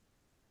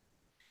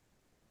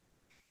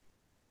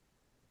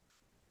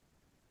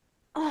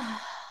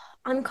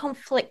 I'm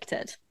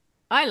conflicted.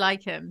 I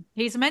like him.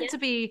 He's meant Yeah. to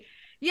be,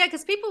 yeah,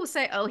 because people will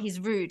say, oh, he's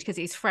rude because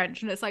he's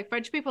French. And it's like,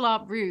 French people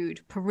aren't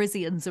rude.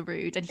 Parisians are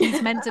rude. And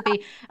he's meant to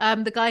be,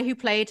 the guy who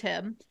played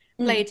him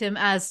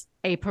as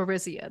a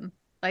Parisian.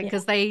 Like, Yeah.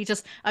 because they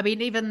just, I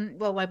mean, even,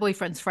 well, my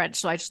boyfriend's French,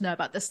 so I just know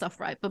about this stuff,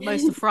 right? But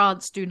most of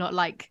France do not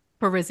like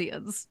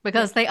Parisians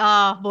because they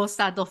are more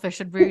standoffish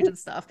and rude and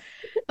stuff.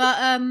 But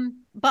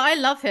I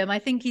love him. I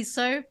think he's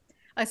so,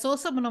 I saw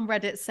someone on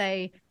Reddit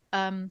say,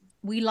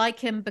 we like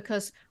him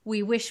because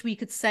we wish we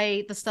could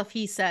say the stuff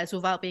he says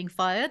without being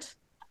fired.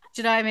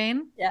 Do you know what I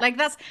mean? Yeah. Like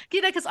that's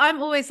because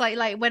I'm always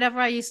like whenever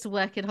I used to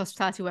work in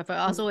hospitality, whatever,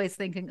 I was always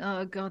thinking,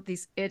 oh God,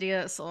 these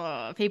idiots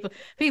or people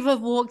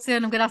have walked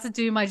in, I'm gonna have to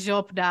do my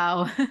job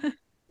now.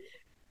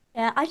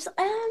 Yeah,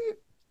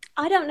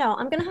 I don't know.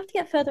 I'm gonna have to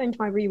get further into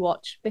my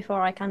rewatch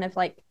before I kind of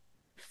like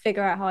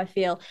figure out how I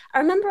feel.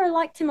 I remember I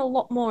liked him a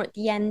lot more at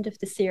the end of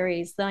the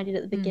series than I did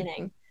at the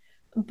beginning.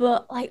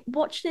 But like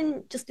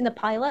watching just in the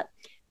pilot,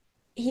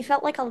 he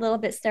felt like a little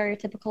bit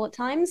stereotypical at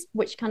times,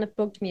 which kind of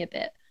bugged me a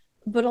bit.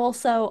 But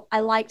also,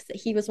 I liked that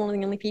he was one of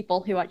the only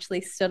people who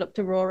actually stood up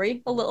to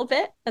Rory a little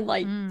bit and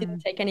like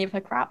didn't take any of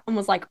her crap and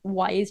was like,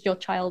 "Why is your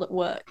child at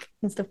work?"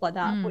 and stuff like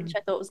that, which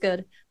I thought was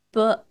good.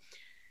 But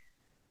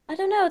I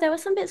don't know. There were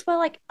some bits where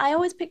like I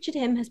always pictured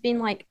him as being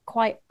like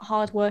quite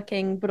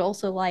hardworking, but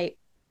also like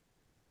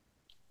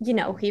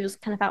he was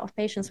kind of out of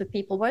patience with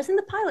people. Whereas in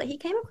the pilot, he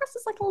came across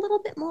as like a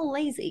little bit more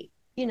lazy,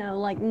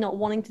 like not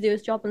wanting to do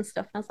his job and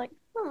stuff. And I was like,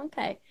 oh,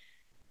 okay.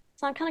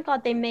 So I'm kind of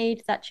glad they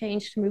made that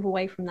change to move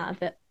away from that a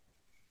bit.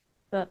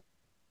 But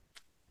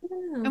I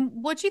don't know. And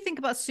what do you think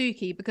about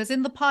Suki? Because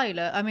in the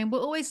pilot, I mean, we're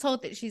always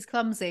told that she's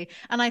clumsy,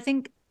 and I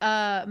think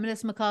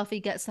Melissa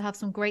McCarthy gets to have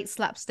some great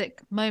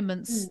slapstick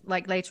moments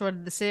like later on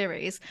in the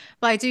series.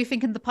 But I do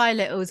think in the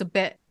pilot it was a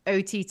bit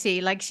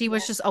OTT. Like she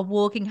was just a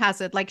walking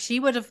hazard. Like she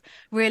would have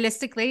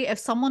realistically, if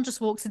someone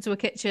just walks into a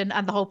kitchen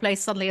and the whole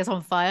place suddenly is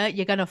on fire,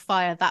 you're gonna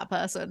fire that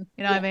person.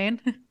 You know what I mean?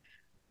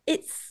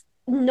 It's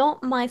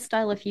not my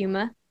style of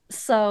humor.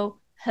 So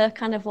her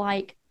kind of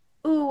like,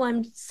 "Ooh,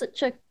 I'm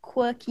such a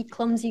quirky,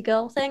 clumsy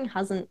girl" thing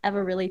hasn't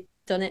ever really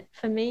done it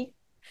for me.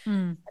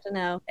 I don't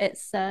know.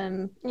 It's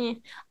yeah.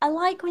 I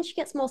like when she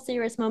gets more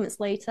serious moments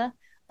later,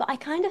 but I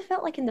kind of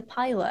felt like in the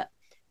pilot,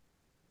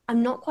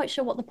 I'm not quite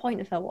sure what the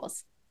point of her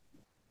was.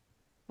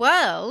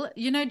 Well,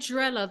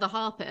 Drella, the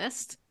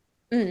harpist.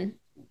 Mm.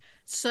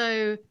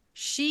 So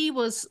she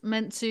was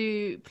meant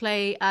to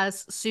play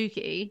as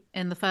Suki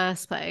in the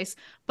first place,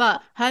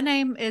 but her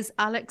name is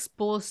Alex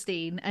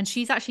Borstein, and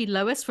she's actually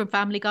Lois from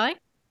Family Guy.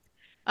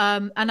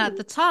 And at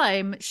the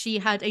time, she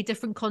had a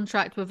different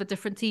contract with a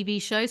different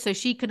TV show, so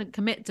she couldn't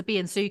commit to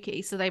being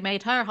Suki. So they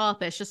made her a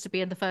harpist just to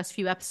be in the first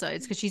few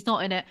episodes because she's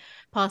not in it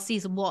past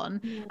season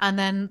 1. Yeah. And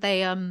then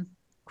they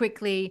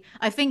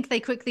I think they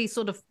quickly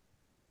sort of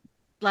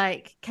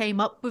like came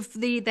up with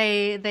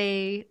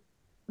they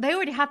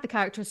already had the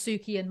character of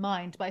Suki in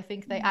mind, but I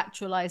think they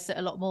actualized it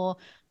a lot more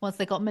once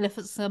they got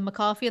Melissa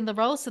McCarthy in the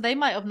role. So they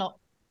might have not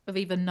have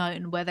even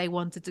known where they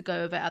wanted to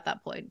go with it at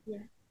that point.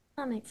 Yeah,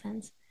 that makes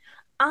sense.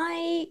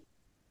 I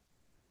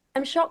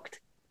am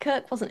shocked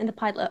Kirk wasn't in the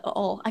pilot at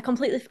all. I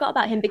completely forgot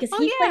about him because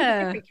he played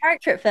a different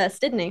character at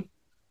first, didn't he?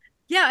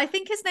 Yeah, I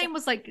think his name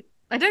was like,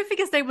 I don't think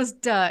his name was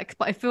Dirk,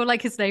 but I feel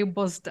like his name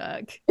was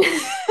Dirk.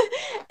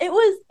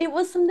 It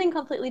was something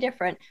completely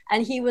different.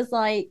 And he was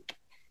like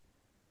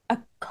a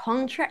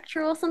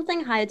contractor or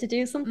something, hired to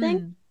do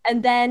something.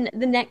 And then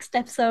the next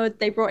episode,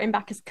 they brought him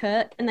back as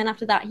Kirk, and then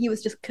after that, he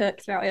was just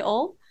Kirk throughout it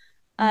all.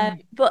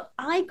 But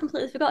I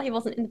completely forgot he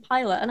wasn't in the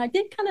pilot, and I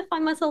did kind of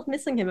find myself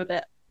missing him a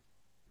bit.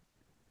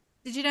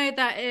 Did you know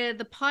that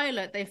the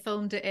pilot they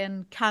filmed it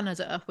in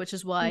Canada, which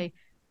is why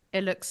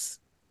it looks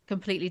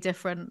completely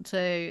different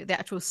to the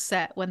actual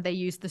set when they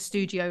used the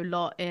studio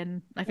lot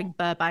in, I think,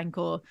 Burbank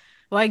or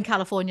well, in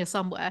California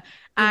somewhere.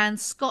 And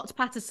Scott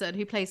Patterson,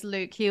 who plays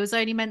Luke, he was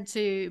only meant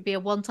to be a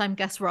one-time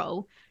guest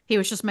role. He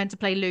was just meant to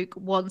play Luke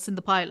once in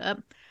the pilot.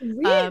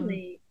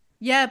 Really?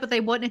 Yeah, but they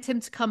wanted him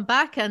to come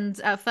back, and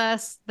at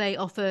first they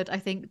offered, I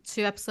think,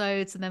 2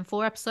 episodes and then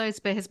 4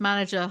 episodes, but his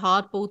manager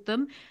hardballed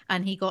them,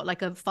 and he got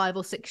like a 5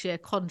 or 6 year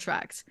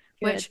contract,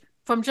 Good. which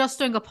from just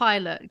doing a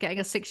pilot, getting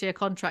a 6 year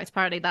contract,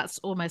 apparently that's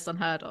almost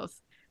unheard of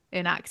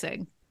in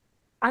acting.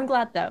 I'm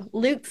glad though.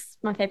 Luke's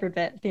my favorite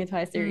bit of the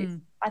entire series.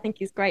 I think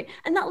he's great.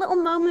 And that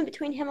little moment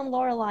between him and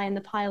Lorelai in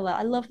the pilot,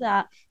 I love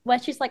that. Where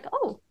she's like,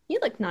 "Oh, you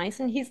look nice,"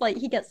 and he's like,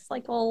 he gets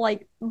like all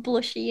like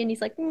blushy, and he's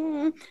like,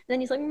 And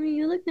then he's like,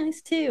 "You look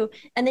nice too."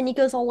 And then he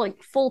goes all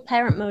like full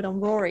parent mode on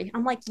Rory.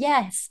 I'm like,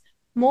 yes,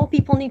 more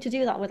people need to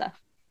do that with her.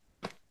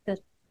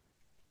 Good.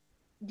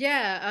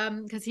 Yeah,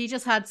 because he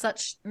just had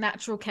such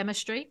natural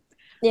chemistry,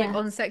 like Yeah,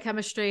 on-set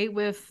chemistry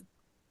with,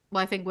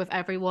 well, I think with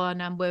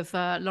everyone and with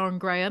Lauren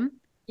Graham.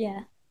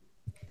 yeah.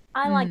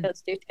 I like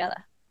those two together.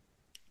 I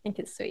think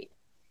it's sweet.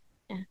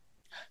 Yeah.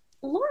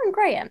 Lauren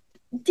Graham,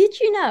 did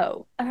you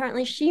know?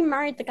 Apparently, she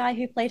married the guy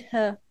who played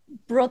her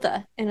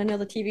brother in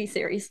another TV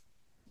series.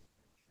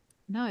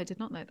 No, I did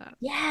not know that.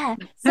 Yeah.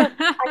 So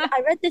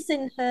I read this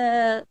in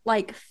her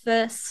like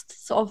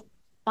first sort of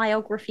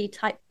biography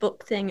type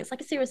book thing. It's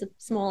like a series of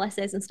small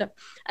essays and stuff.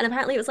 And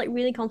apparently, it was like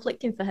really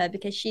conflicting for her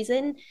because she's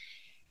in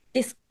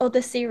this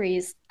other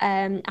series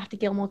after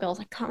Gilmore Girls.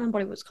 I can't remember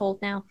what it was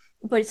called now,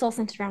 but it's all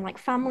centered around like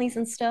families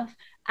and stuff.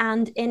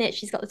 And in it,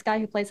 she's got this guy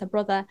who plays her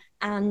brother,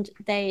 and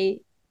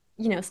they,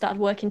 started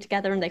working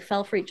together and they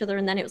fell for each other.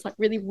 And then it was like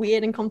really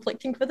weird and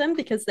conflicting for them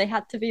because they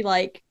had to be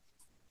like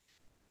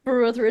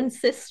brother and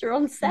sister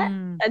on set,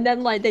 and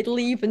then like they'd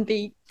leave and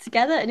be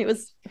together, and it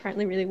was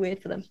apparently really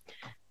weird for them.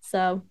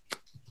 So,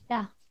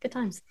 yeah, good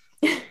times.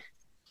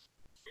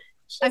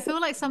 I feel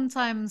like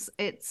sometimes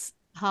it's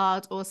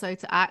hard also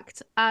to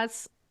act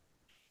as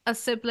a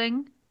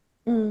sibling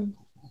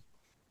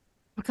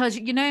because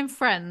in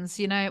Friends,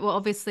 well,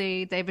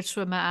 obviously David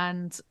Schwimmer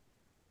and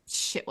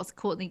shit, what's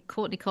Courtney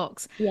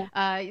Cox. Yeah.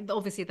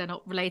 Obviously they're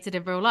not related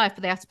in real life,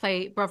 but they have to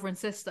play brother and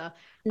sister.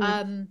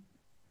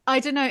 I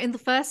don't know. In the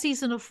first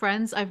season of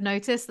Friends, I've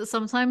noticed that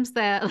sometimes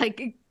they're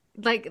like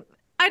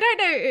I don't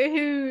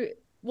know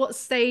what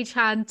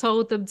stagehand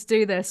told them to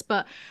do this,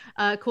 but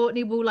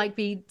Courtney will like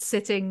be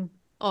sitting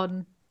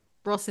on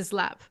Ross's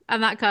lap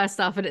and that kind of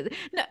stuff. And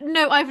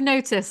no, I've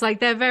noticed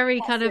like they're very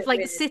That's kind of like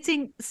weird.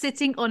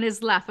 sitting on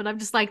his lap, and I'm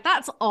just like,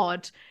 that's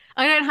odd.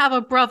 I don't have a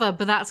brother,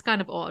 but that's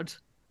kind of odd.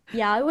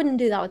 Yeah, I wouldn't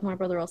do that with my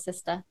brother or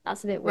sister.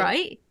 That's a bit weird.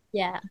 Right?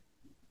 Yeah.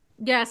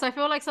 Yeah, so I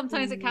feel like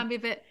sometimes it can be a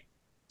bit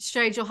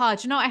strange or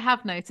hard. You know what I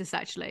have noticed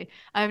actually?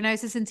 I've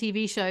noticed in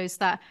TV shows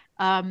that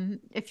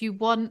if you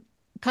want,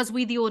 because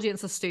we the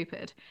audience are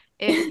stupid,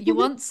 if you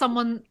want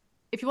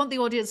the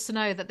audience to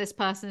know that this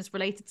person is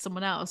related to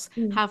someone else,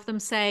 have them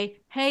say,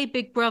 "Hey,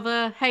 big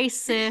brother, hey,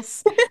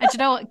 sis." And you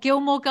know what?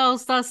 Gilmore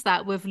Girls does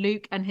that with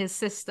Luke and his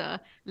sister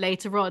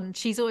later on.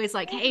 She's always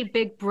like, "Hey,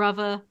 big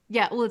brother."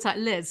 Yeah, all the time.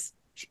 Liz.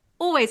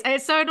 Always. And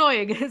it's so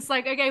annoying. It's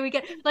like, okay, we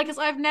get, like, because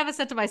I've never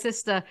said to my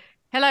sister,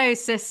 "Hello,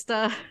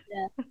 sister."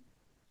 Yeah.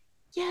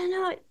 Yeah,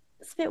 no,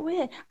 it's a bit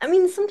weird. I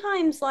mean,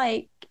 sometimes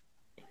like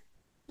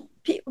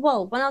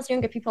well, when I was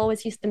younger, people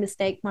always used to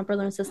mistake my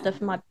brother and sister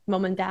for my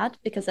mum and dad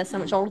because they're so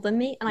much older than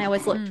me, and I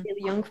always looked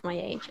really young for my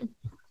age.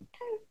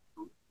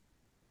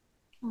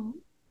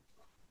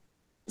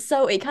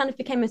 So it kind of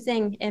became a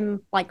thing in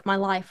like my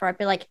life where I'd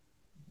be like,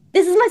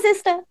 "This is my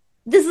sister,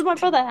 this is my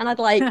brother," and I'd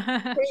like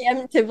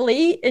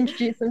preemptively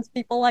introduce them to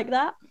people like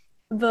that.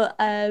 But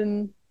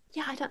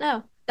yeah, I don't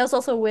know. There was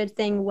also a weird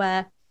thing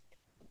where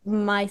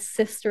my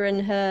sister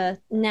and her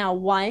now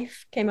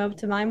wife came over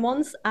to mine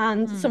once,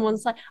 and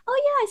someone's like,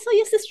 "Oh yeah, I saw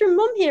your sister and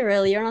mum here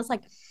earlier," and I was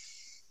like,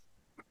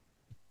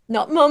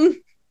 "Not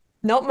mum,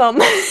 not mum."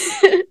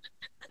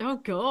 Oh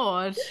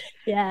God.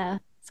 Yeah,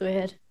 it's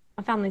weird.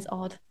 My family's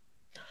odd.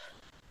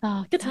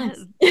 Oh, good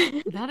times.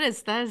 That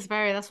is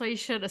very, that's why you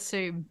should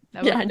assume.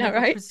 Yeah, I know, never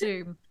right?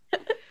 presume.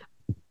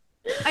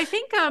 I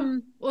think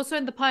also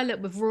in the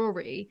pilot with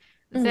Rory,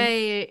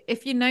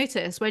 if you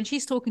notice when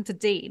she's talking to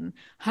Dean,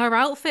 her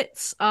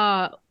outfits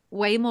are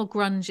way more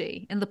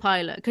grungy in the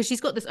pilot because she's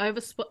got this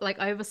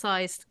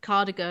oversized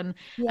cardigan,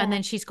 and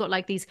then she's got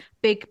like these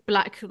big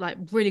black like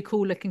really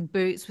cool looking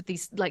boots with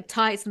these like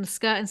tights and the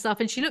skirt and stuff,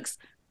 and she looks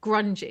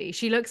grungy.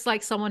 She looks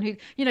like someone who,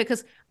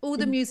 because all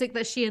the music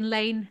that she and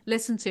Lane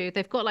listen to,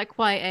 they've got like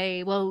quite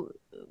a, well,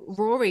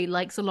 Rory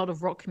likes a lot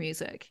of rock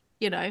music,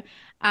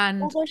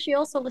 and Although she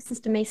also listens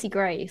to Macy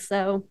Gray,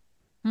 so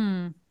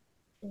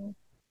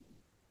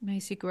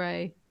Macy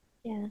Gray.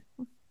 yeah.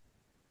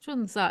 Which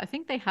one's that? I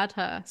think they had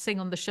her sing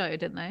on the show,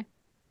 didn't they?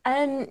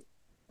 Um,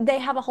 they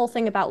have a whole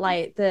thing about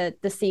like the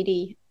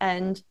CD,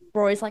 and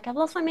Rory's like, I've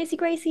lost my Macy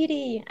Gray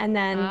CD, and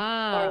then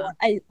Ah.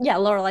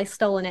 Lorelai's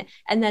stolen it,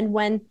 and then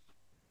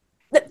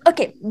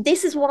okay,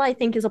 this is what I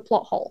think is a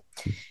plot hole.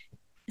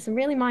 It's a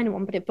really minor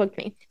one, but it bugged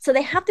me. So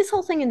they have this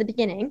whole thing in the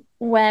beginning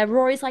where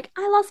Rory's like,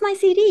 I lost my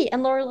CD.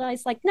 And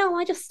Lorelai's like, no,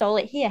 I just stole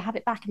it. Here, have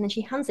it back. And then she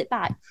hands it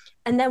back.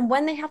 And then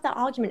when they have that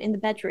argument in the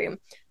bedroom,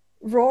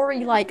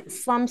 Rory like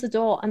slams the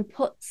door and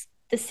puts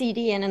the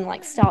CD in and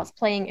like starts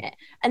playing it.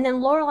 And then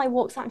Lorelai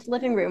walks out into the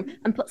living room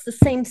and puts the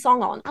same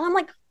song on. And I'm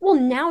like, well,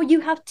 now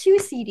you have two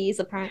CDs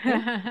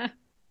apparently.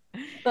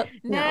 But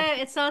no.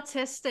 It's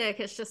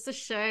artistic. It's just to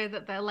show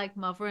that they're like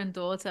mother and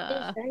daughter.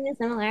 It's showing the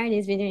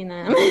similarities between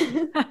them.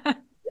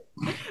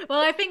 Well,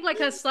 I think like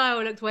her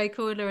style looked way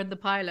cooler in the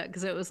pilot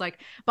because it was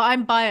like, but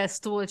I'm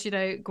biased towards,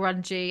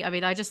 grungy. I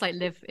mean, I just like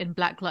live in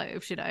black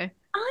clothes,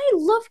 I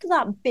loved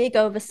that big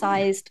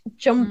oversized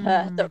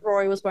jumper that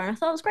Rory was wearing. I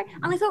thought it was great.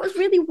 And I thought it was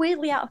really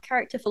weirdly out of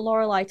character for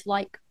Lorelai to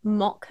like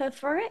mock her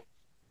for it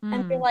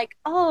and be like,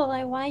 oh,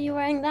 like, why are you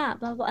wearing that?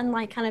 Blah, blah, and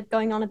like kind of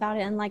going on about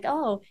it and like,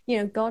 oh,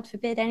 God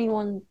forbid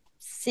anyone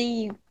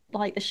see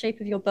like the shape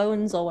of your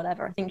bones or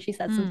whatever. I think she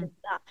said something like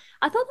that.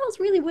 I thought that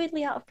was really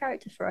weirdly out of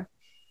character for her.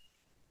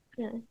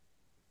 Yeah.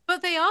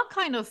 But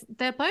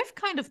they're both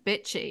kind of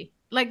bitchy.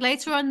 Like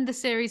later on in the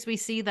series, we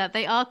see that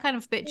they are kind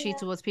of bitchy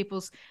towards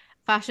people's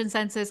fashion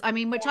senses. I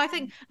mean, which I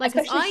think, like,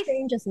 especially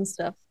strangers and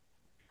stuff.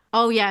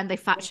 Oh yeah, and they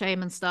fat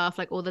shame and stuff,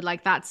 like all the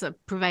like that's a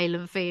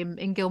prevalent theme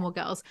in Gilmore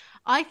Girls.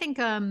 I think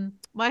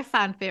my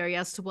fan theory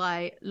as to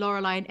why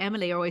Lorelai and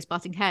Emily are always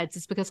butting heads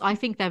is because I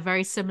think they're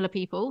very similar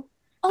people.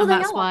 Oh, and they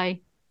that's are.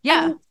 why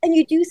And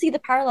you do see the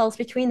parallels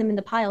between them in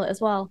the pilot as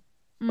well,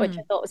 which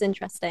I thought was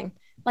interesting.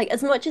 Like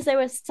as much as they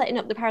were setting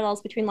up the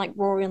parallels between like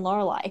Rory and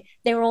Lorelai,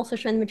 they were also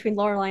showing them between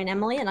Lorelai and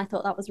Emily, and I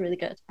thought that was really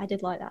good. I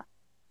did like that.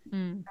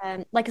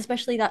 Like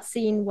especially that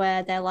scene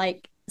where they're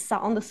like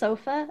sat on the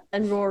sofa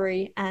and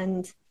Rory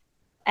and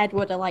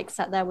Edward are like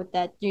sat there with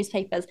their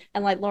newspapers,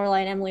 and like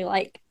Lorelai and Emily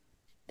like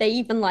they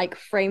even like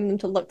framed them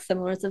to look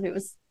similar as if it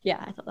was.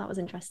 Yeah, I thought that was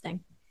interesting.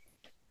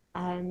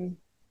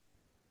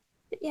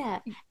 Yeah,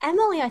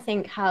 Emily I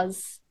think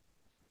has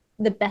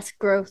the best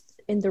growth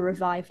in the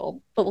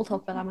revival, but we'll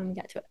talk about that when we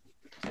get to it.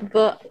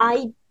 But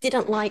I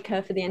didn't like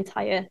her for the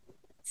entire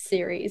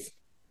series.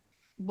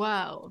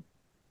 Well,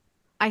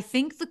 I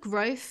think the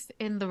growth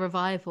in the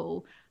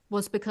revival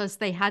was because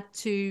they had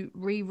to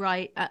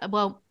rewrite,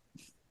 not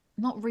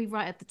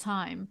rewrite at the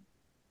time.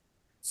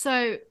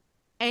 So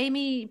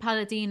Amy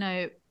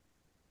Palladino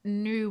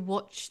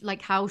knew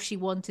how she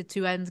wanted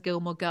to end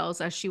Gilmore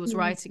Girls as she was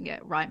writing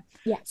it, right?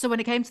 Yeah. So when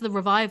it came to the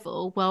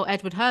revival, well,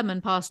 Edward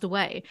Herrmann passed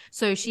away,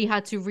 so she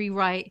had to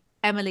rewrite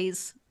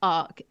Emily's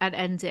arc and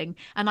ending.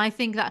 And I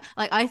think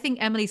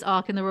Emily's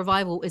arc in the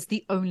revival is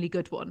the only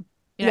good one.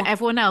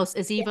 Everyone else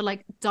is either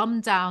like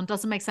dumbed down,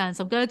 doesn't make sense.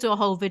 I'm going to do a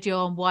whole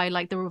video on why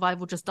like the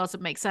revival just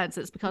doesn't make sense.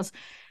 It's because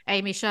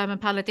Amy Sherman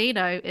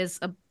Palladino is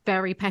a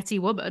very petty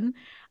woman.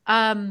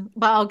 But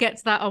I'll get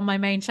to that on my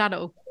main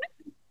channel.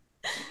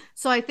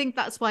 So I think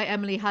that's why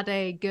Emily had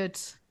a good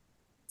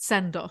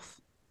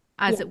send-off,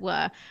 as it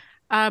were.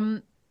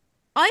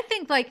 I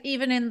think like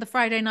even in the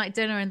Friday night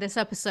dinner in this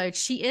episode,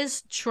 she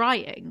is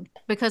trying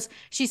because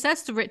she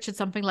says to Richard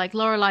something like,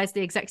 Lorelai's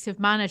the executive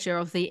manager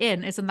of the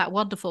inn. Isn't that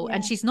wonderful? Yeah.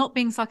 And she's not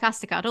being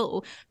sarcastic at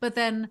all. But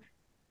then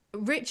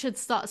Richard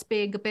starts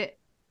being a bit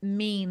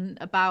mean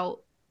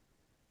about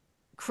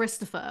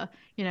Christopher,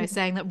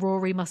 saying that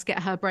Rory must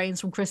get her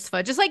brains from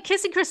Christopher, just like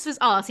kissing Christopher's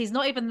ass. He's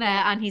not even there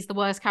and he's the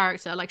worst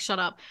character, like shut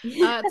up.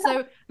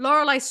 So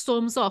Lorelai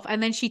storms off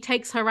and then she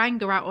takes her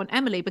anger out on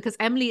Emily because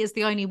Emily is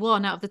the only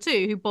one out of the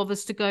two who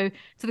bothers to go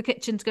to the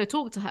kitchen to go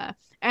talk to her.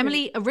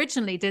 Emily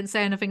originally didn't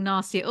say anything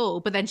nasty at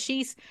all, but then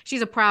she's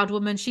a proud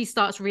woman. She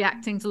starts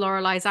reacting to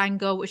Lorelai's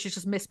anger, which is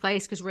just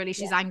misplaced because really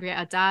she's angry at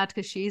her dad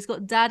because she's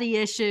got daddy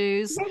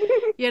issues.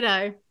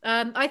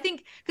 I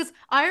think because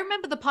I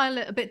remember the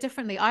pilot a bit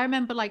differently. I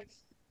remember like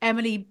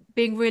Emily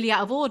being really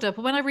out of order,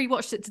 but when I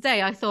rewatched it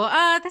today, I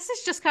thought, this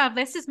is just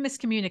this is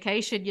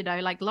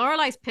miscommunication. Like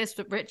Lorelai's pissed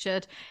at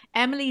Richard.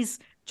 Emily's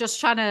just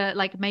trying to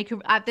like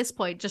at this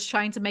point, just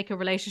trying to make a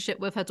relationship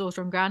with her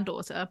daughter and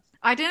granddaughter.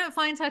 I didn't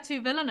find her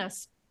too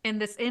villainous in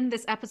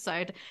this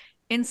episode.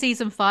 In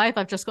season 5,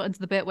 I've just gotten to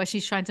the bit where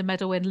she's trying to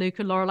meddle in Luke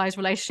and Lorelai's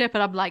relationship,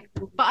 and I'm like,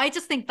 but I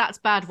just think that's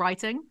bad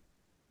writing.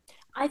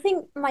 I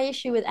think my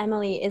issue with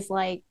Emily is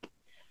like,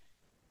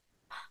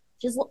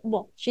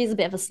 she's a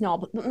bit of a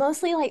snob, but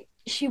mostly like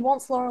she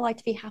wants Lorelai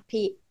to be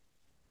happy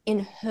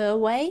in her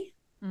way,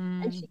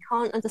 and she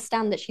can't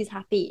understand that she's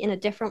happy in a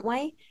different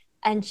way,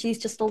 and she's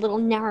just a little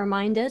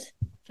narrow-minded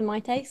for my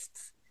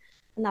tastes,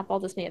 and that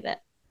bothers me a bit.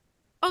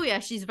 Oh yeah,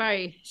 she's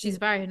very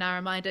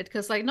narrow-minded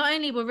because like not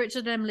only were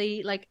Richard and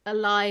Emily like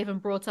alive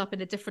and brought up in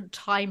a different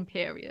time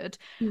period,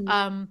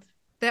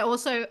 they're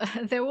also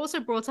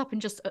brought up in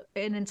just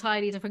an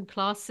entirely different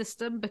class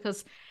system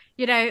because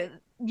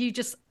you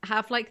just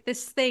have like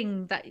this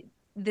thing that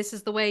this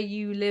is the way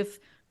you live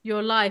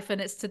your life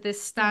and it's to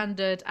this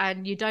standard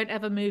and you don't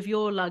ever move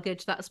your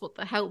luggage. That's what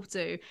the help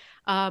do.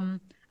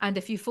 And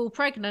if you fall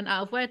pregnant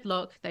out of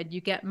wedlock, then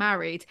you get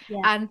married.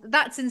 Yeah. And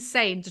that's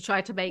insane to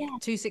try to make Yeah.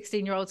 two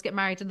 16-year-olds get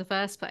married in the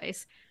first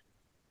place.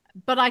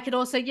 But I could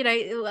also,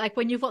 like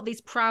when you've got these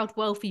proud,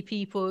 wealthy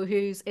people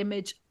whose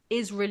image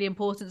is really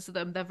important to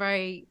them, they're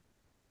very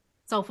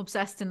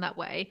self-obsessed in that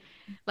way.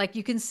 Like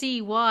you can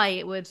see why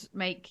it would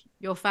make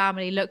your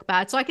family look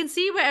bad. So I can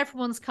see where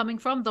everyone's coming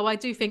from, though I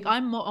do think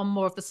I'm on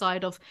more of the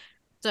side of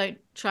don't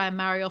try and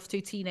marry off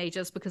two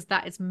teenagers because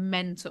that is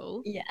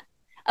mental. Yeah.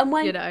 And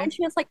when, You know? when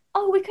she was like,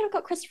 oh, we could have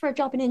got Christopher a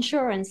job in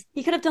insurance.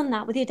 You could have done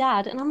that with your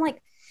dad. And I'm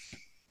like,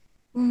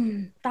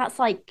 that's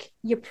like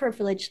your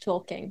privilege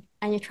talking,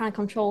 and you're trying to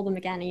control them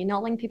again, and you're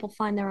not letting people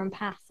find their own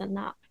path, and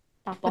that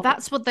But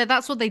bothers.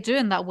 that's what they do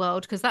in that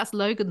world, because that's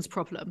Logan's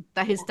problem,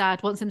 that his Yeah.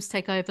 dad wants him to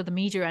take over the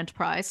media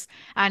enterprise,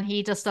 and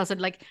he just doesn't.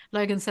 Like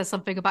Logan says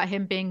something about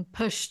him being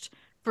pushed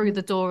through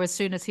the door as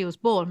soon as he was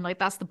born. Like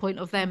that's the point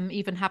of them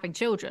even having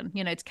children,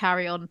 to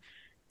carry on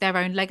their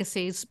own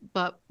legacies,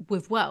 but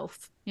with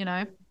wealth,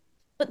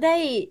 But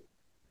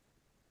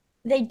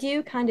they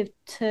do kind of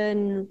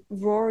turn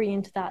Rory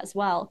into that as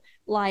well.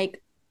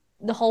 Like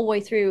the whole way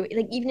through,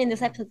 like even in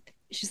this episode,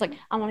 she's like,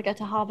 I want to go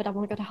to Harvard, I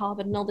want to go to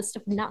Harvard, and all this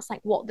stuff. And that's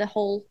like what the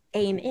whole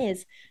aim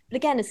is. But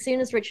again, as soon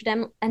as Richard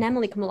and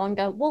Emily come along,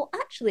 go, well,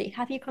 actually,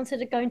 have you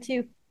considered going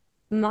to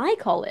my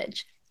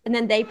college? And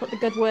then they put the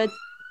good words.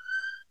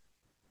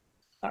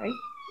 Sorry.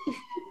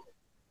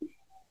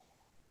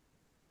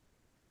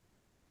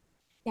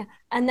 Yeah.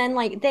 And then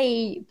like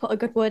they put a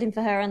good word in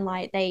for her, and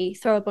like they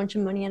throw a bunch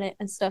of money in it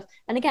and stuff.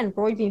 And again,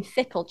 Roy being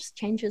fickle just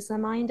changes their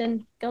mind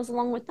and goes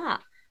along with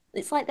that.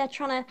 It's like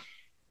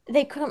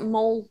they couldn't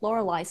mold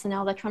Lorelai, so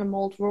now they're trying to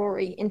mold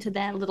Rory into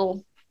their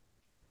little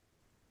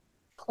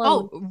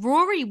clone. Oh,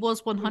 Rory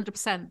was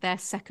 100% their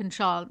second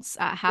chance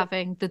at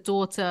having the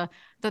daughter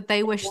that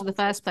they wished in the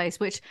first place,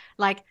 which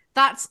like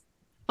that's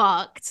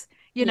fucked.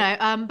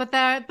 But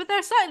there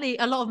are certainly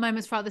a lot of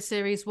moments throughout the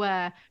series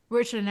where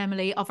Richard and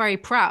Emily are very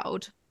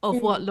proud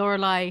of what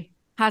Lorelai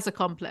has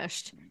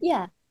accomplished.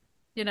 Yeah.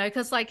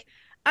 Because like,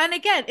 and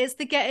again, it's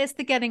the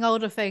getting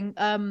older thing.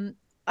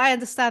 I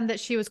understand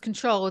that she was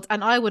controlled,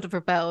 and I would have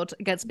rebelled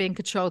against being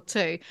controlled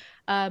too.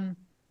 But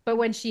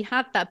when she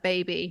had that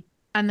baby,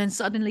 and then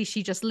suddenly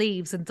she just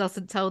leaves and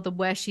doesn't tell them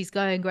where she's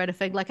going or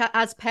anything, like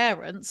as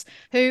parents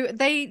who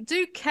they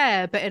do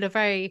care, but in a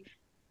very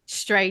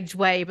strange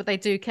way, but they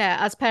do care.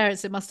 As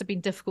parents, it must have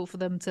been difficult for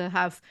them to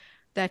have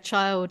their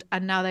child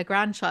and now their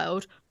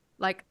grandchild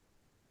like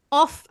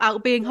off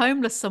out being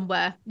homeless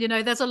somewhere.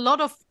 There's a lot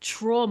of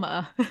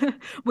trauma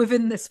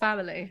within this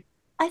family.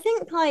 I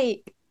think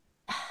like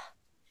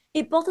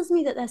it bothers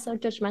me that they're so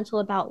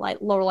judgmental about like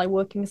Lorelai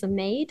working as a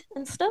maid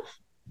and stuff.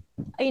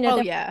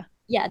 Oh yeah.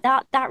 Yeah,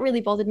 that really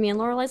bothered me. And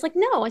Lorelai's like,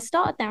 no, I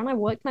started there and I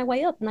worked my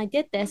way up and I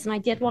did this and I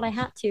did what I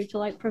had to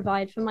like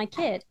provide for my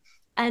kid.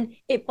 And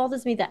it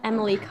bothers me that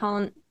Emily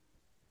can't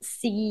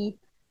see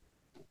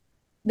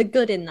the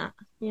good in that.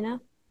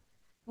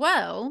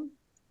 Well,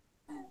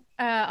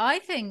 I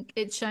think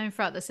it's shown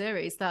throughout the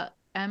series that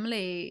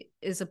Emily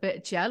is a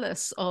bit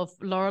jealous of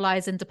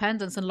Lorelai's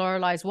independence and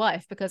Lorelai's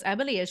wife, because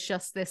Emily is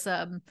just this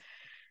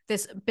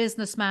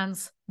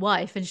businessman's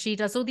wife, and she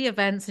does all the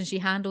events and she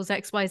handles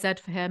XYZ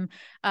for him.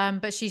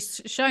 But she's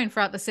shown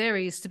throughout the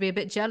series to be a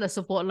bit jealous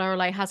of what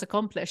Lorelai has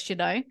accomplished,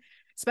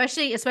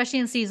 especially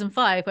in season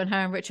 5 when her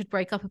and Richard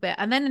break up a bit.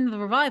 And then in the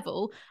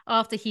revival,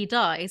 after he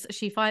dies,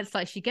 she finds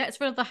like she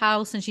gets rid of the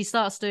house and she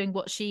starts doing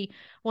what she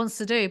wants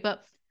to do.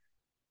 But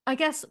I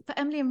guess for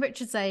Emily and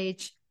Richard's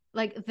age,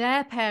 like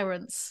their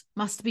parents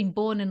must have been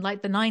born in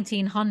like the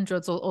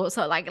 1900s or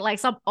so, like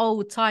some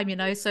old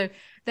time, so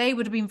they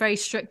would have been very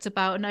strict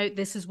about, no,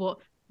 this is what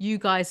you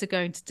guys are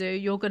going to do.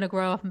 You're going to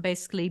grow up and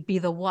basically be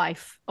the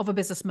wife of a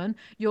businessman.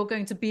 You're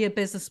going to be a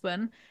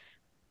businessman,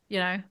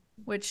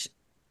 which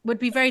would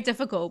be very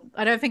difficult.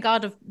 I don't think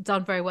I'd have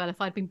done very well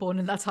if I'd been born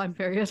in that time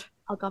period.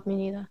 Oh God, me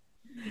neither.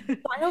 But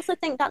I also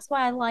think that's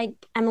why I like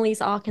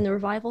Emily's arc in the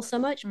revival so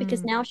much,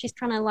 because now she's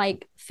trying to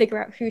like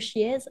figure out who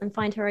she is and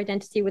find her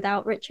identity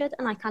without Richard,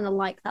 and I kind of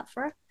like that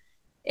for her.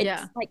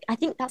 It's like I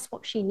think that's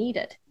what she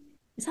needed.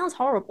 It sounds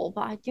horrible,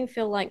 but I do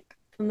feel like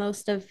for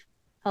most of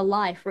her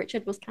life,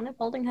 Richard was kind of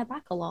holding her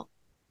back a lot.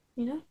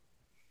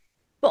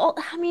 But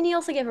I mean, he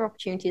also gave her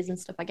opportunities and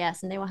stuff, I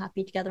guess, and they were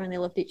happy together and they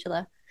loved each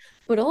other.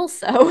 But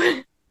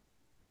also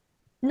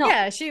not.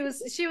 Yeah, she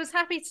was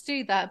happy to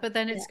do that, but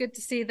then it's good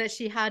to see that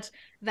she had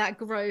that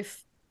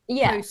growth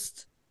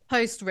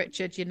post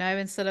Richard,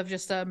 instead of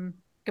just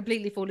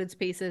completely falling to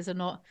pieces and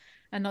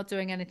not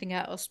doing anything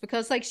else,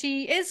 because like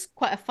she is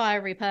quite a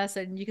fiery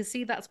person. You can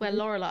see that's where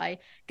Lorelai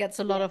gets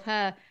a lot of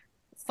her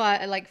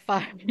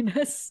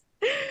fieriness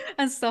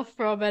and stuff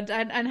from,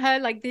 and her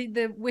like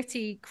the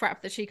witty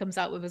crap that she comes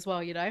out with as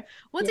well.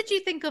 What did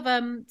you think of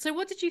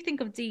what did you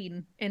think of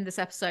Dean in this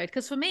episode?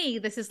 Because for me,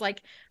 this is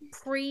like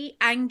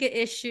pre-anger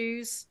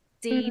issues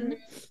Dean,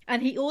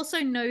 and he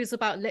also knows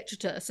about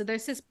literature, so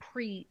this is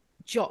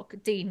pre-jock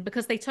Dean,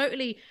 because they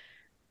totally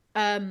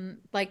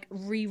like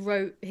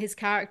rewrote his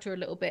character a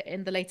little bit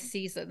in the later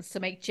seasons to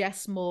make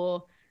Jess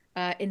more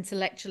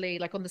intellectually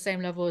like on the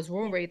same level as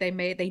Rory.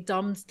 They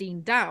dumbed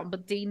Dean down,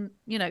 but Dean,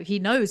 he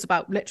knows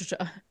about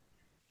literature.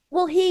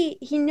 Well, he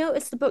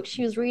noticed the books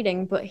she was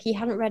reading, but he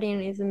hadn't read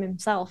any of them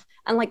himself.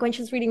 And like when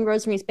she was reading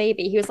Rosemary's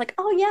Baby, he was like,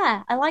 "Oh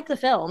yeah, I like the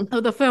film." Oh,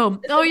 the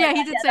film. Oh Like, yeah,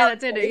 he did yeah, say that,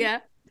 didn't he? Yeah.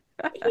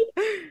 he,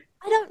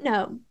 I don't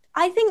know.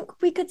 I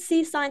think we could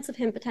see signs of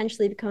him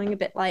potentially becoming a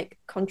bit like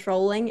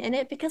controlling in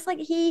it because like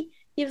he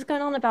was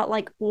going on about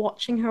like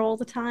watching her all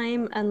the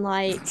time and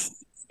like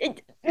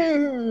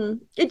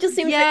it just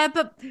seems Yeah,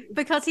 but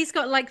because he's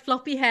got like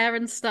floppy hair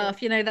and stuff,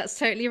 that's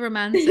totally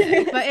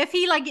romantic. But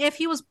if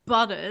he was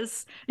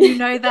Butters,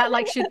 that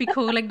like should be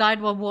calling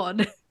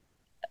 911.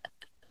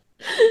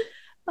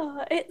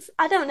 it's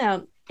I don't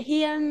know.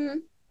 He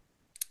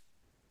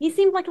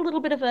seemed like a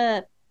little bit of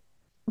a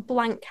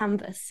blank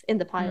canvas in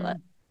the pilot.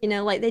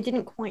 Mm. Like they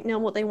didn't quite know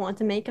what they wanted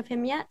to make of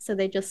him yet, so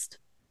they just,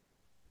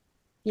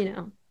 you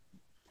know,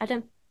 I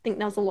don't think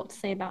there was a lot to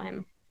say about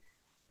him.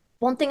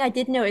 One thing I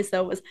did notice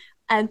though was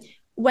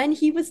when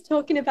he was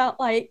talking about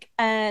like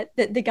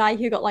the guy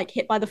who got like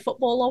hit by the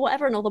football or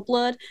whatever and all the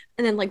blood,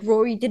 and then like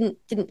Rory didn't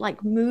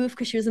like move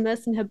because she was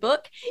immersed in her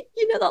book.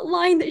 You know that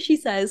line that she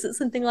says, it's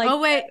something like,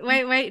 Oh wait,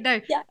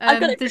 no. yeah,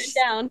 I've got it written This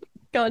down.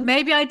 Go on.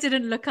 maybe I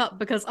didn't look up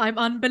because I'm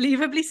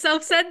unbelievably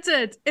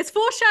self-centered. It's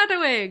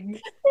foreshadowing.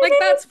 Like It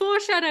that's is. It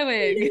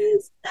foreshadowing.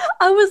 is.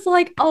 I was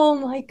like, oh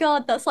my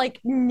God, that's like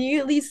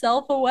nearly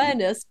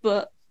self-awareness,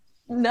 but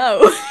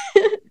no.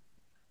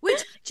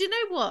 Which do you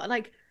know what?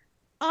 Like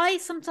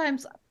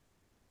sometimes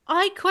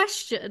I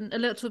question a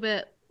little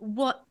bit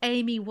what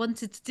Amy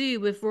wanted to do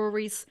with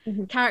Rory's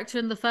Mhm. character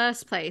in the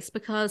first place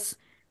because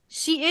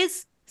she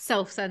is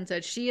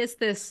self-centered. She is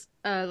this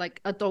like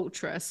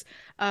adulteress.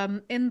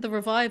 In the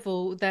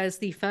revival, there's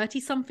the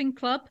 30-something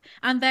club,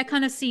 and they're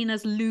kind of seen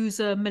as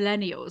loser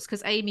millennials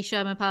because Amy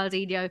Sherman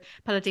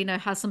Palladino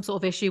has some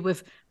sort of issue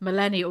with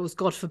millennials,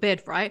 God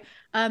forbid, right?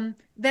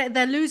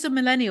 They're loser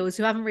millennials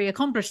who haven't really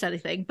accomplished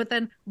anything. But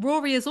then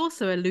Rory is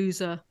also a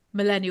loser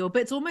millennial,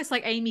 but it's almost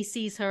like Amy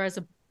sees her as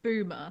a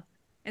boomer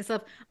and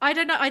stuff. I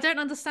don't know. I don't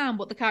understand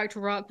what the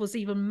character arc was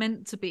even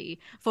meant to be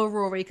for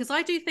Rory because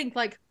I do think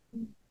like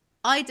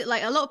I did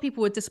like a lot of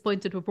people were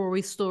disappointed with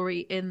Rory's story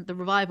in the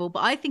revival,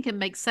 but I think it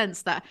makes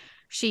sense that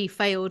she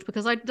failed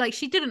because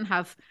she didn't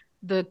have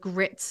the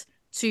grit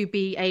to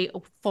be a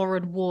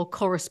foreign war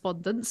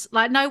correspondent.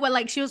 Like no, well,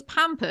 like she was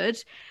pampered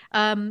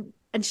and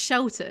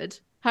sheltered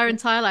her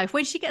entire life.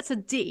 When she gets a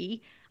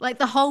D, like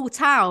the whole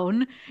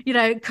town,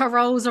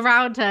 carols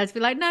around her to be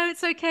like, no,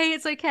 it's okay,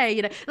 it's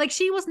okay. Like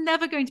she was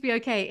never going to be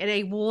okay in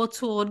a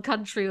war-torn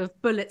country with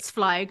bullets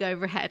flying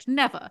overhead.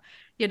 Never,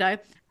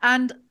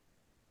 and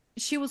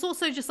she was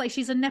also just like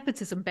she's a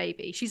nepotism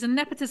baby. She's a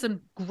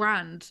nepotism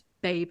grand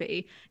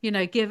baby,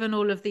 given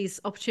all of these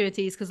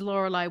opportunities because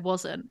Lorelai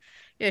wasn't.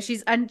 Yeah,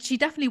 she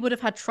definitely would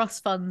have had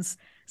trust funds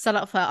set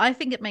up for her. I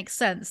think it makes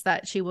sense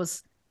that she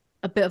was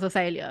a bit of a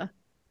failure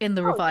in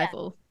the Oh yeah,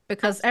 revival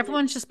because absolutely.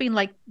 everyone's just been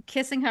like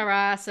kissing her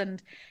ass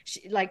and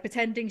like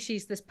pretending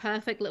she's this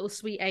perfect little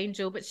sweet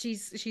angel, but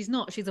she's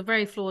not. She's a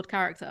very flawed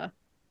character.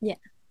 Yeah.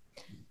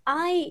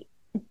 I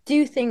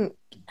do think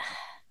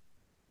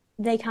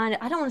they kind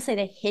of, I don't want to say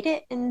they hid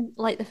it in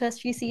like the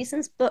first few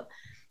seasons, but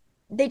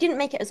they didn't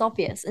make it as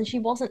obvious, and she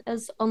wasn't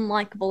as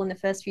unlikable in the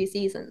first few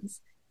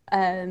seasons,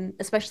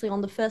 especially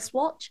on the first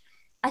watch.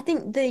 I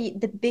think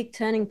the big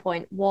turning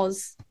point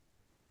was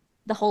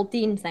the whole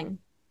Dean thing,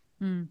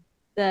 Mm.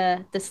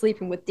 the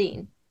sleeping with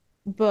Dean.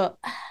 But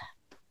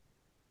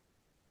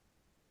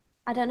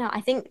I don't know.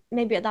 I think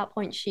maybe at that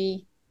point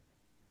I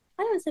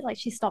don't want to say like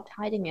she stopped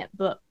hiding it,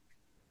 but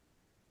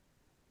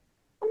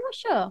I'm not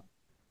sure.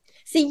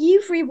 See,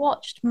 you've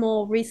rewatched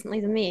more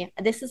recently than me.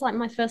 This is like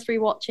my first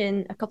rewatch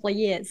in a couple of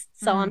years.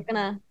 So Mm. I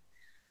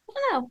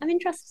don't know, I'm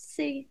interested to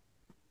see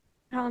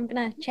how I'm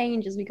gonna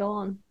change as we go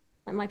on.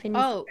 Like my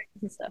opinions Oh,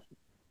 and stuff.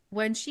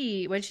 when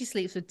she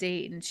sleeps with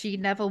Dean, she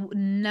never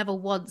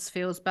once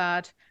feels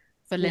bad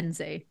for No.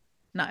 Lindsay.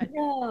 No.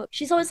 No.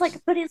 She's always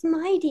like, but it's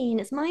my Dean,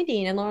 it's my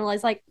Dean. And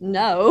Lorelai's like,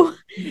 no,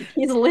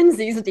 he's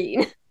Lindsay's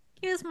Dean.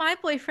 He was my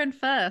boyfriend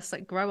first.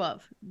 Like, grow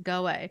up, go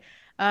away.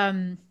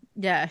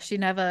 Yeah, she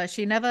never.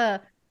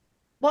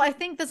 Well, I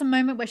think there's a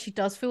moment where she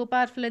does feel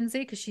bad for Lindsay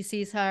because she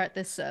sees her at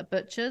this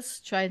butcher's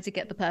trying to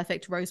get the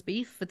perfect roast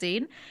beef for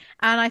Dean,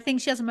 and I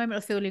think she has a moment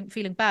of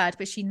feeling bad,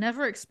 but she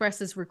never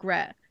expresses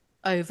regret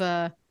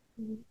over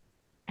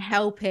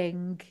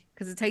helping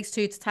because it takes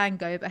two to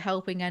tango, but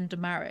helping end a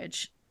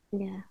marriage.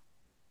 Yeah,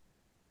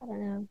 I don't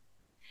know.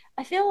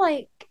 I feel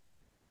like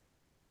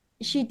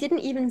she didn't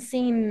even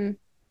seem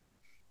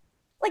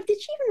like,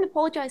 did she even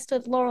apologize to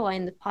Lorelai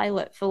in the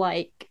pilot for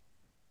like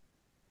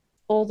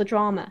all the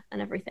drama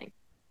and everything?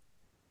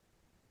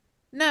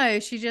 No,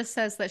 she just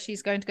says that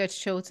she's going to go to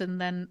Chilton,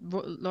 then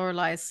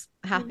Lorelai's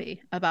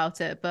happy about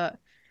it, but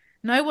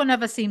no one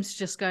ever seems to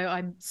just go,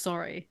 I'm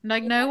sorry.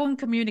 Like, no Yeah, one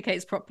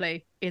communicates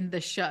properly in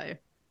this show.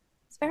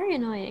 it's very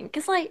annoying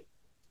because like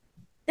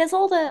there's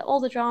all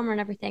the drama and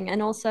everything,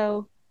 and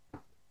also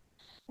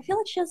I feel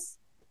like she has,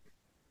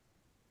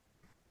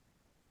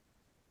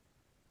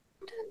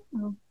 I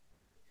don't know.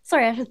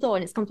 Sorry, I had a thought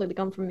and it's completely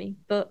gone from me.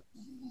 But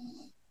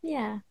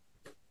yeah,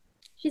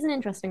 she's an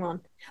interesting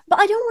one. But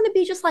I don't want to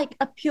be just like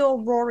a pure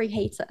Rory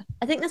hater.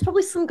 I think there's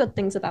probably some good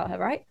things about her,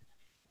 right?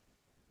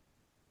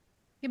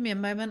 Give me a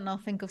moment and I'll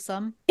think of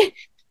some.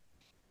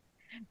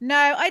 No,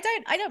 I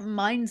don't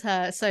mind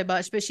her so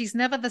much, but she's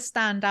never the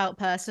standout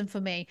person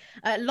for me.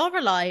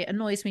 Lorelai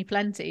annoys me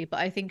plenty, but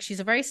I think she's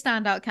a very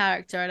standout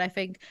character, and I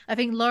think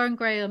Lauren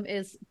Graham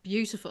is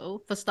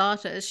beautiful for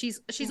starters.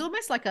 She's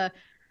almost like a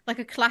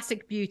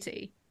classic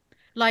beauty.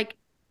 Like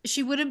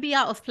she wouldn't be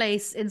out of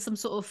place in some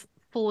sort of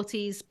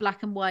 40s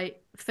black and white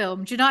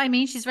film. Do you know what I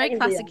mean? She's I very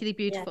can see that. classically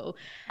Yeah. beautiful.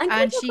 And can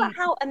we And talk about she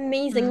how mm,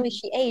 amazingly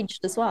she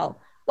aged as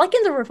well? Like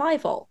in the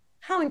revival,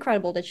 how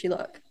incredible did she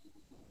look?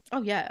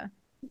 oh yeah.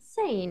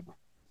 Insane.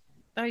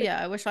 Oh yeah,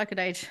 I wish I could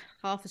age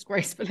half as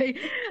gracefully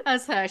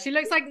as her. She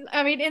looks like,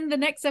 I mean, in the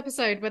next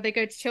episode where they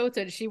go to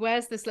Chiltern, she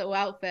wears this little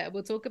outfit.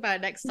 We'll talk about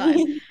it next time.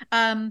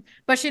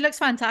 But she looks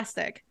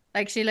fantastic.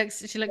 Like she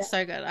looks Yeah.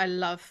 so good. I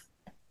love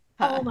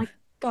Oh her. my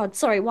God.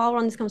 Sorry, while we're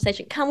on this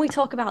conversation, can we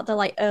talk about the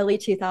like early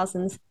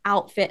 2000s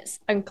outfits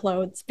and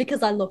clothes?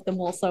 Because I love them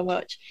all so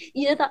much.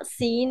 You know that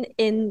scene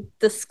in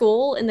the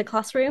school, in the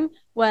classroom,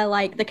 where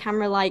like the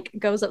camera like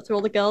goes up to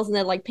all the girls and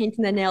they're like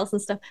painting their nails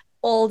and stuff?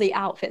 All the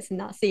outfits in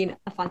that scene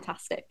are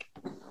fantastic.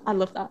 I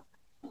love that.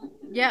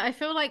 Yeah, I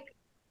feel like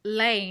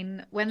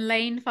when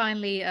Lane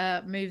finally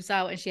moves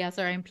out and she has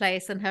her own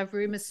place and her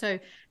room is so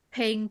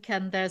pink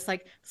and there's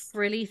like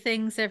frilly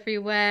things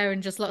everywhere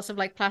and just lots of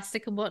like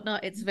plastic and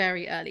whatnot, it's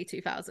very early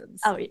 2000s.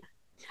 Oh yeah.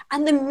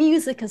 And the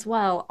music as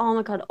well. Oh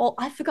my God. Oh,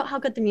 I forgot how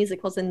good the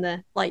music was in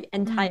the like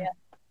entire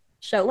Mm,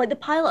 show. Like the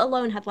pilot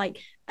alone had like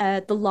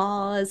the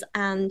Laws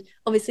and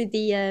obviously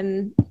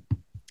the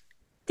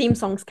theme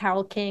songs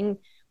Carol King.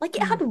 Like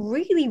it had mm.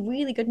 really,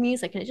 really good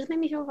music and it just made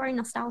me feel very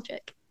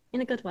nostalgic in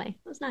a good way.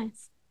 It was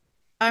nice.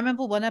 I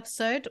remember one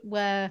episode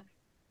where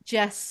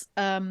Jess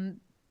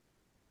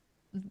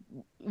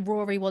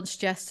Rory wants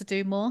Jess to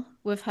do more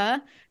with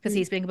her because Mm.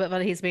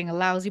 he's being a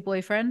lousy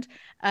boyfriend,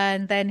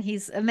 and then he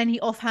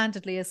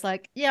offhandedly is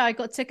like, yeah, I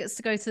got tickets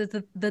to go to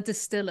the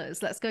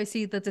Distillers, let's go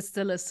see the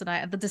Distillers tonight.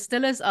 And the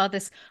Distillers are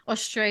this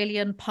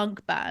Australian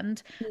punk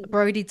band. Mm.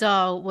 Brody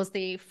Dahl was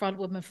the front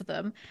woman for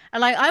them,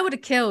 and like I would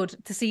have killed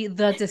to see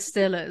the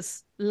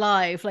Distillers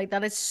live. Like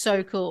that is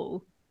so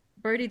cool.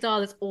 Brody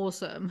Dahl is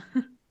awesome.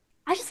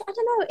 I don't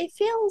know, it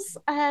feels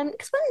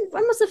because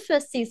when was the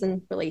first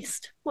season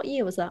released? What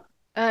year was that?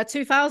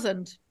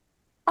 2000.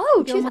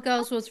 Oh, Gilmore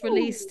Girls was 2000.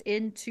 released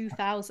in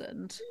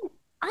 2000.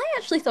 I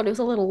actually thought it was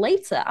a little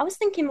later. I was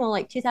thinking more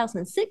like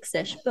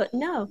 2006-ish, but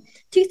no.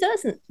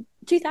 2000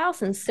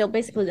 2000 still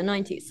basically the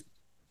 90s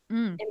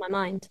Mm. in my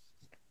mind.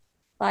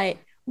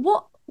 Like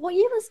what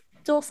year was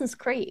Dawson's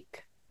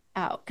Creek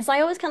out? Because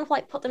I always kind of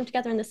like put them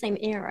together in the same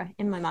era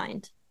in my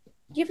mind.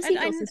 Do you ever see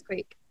And Dawson's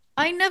Creek?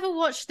 I never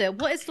watched it.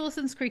 What is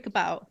Dawson's Creek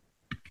about?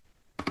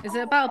 Is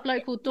it about a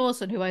bloke called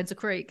Dawson who owns a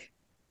creek?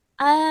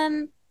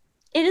 Um,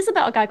 it is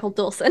about a guy called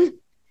Dawson,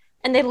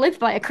 and they live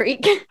by a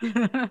creek.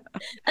 And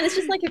it's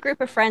just like a group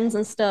of friends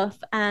and stuff.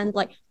 And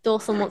like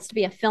Dawson wants to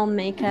be a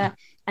filmmaker,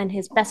 and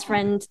his best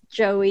friend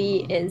Joey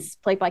is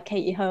played by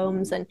Katie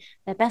Holmes, and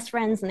they're best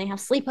friends, and they have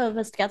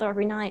sleepovers together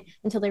every night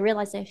until they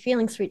realize they have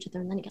feelings for each other,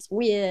 and then it gets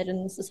weird, and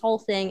there's this whole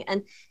thing.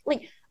 And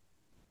like,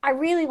 I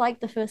really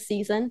liked the first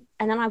season,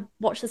 and then I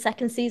watched the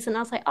second season. And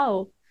I was like,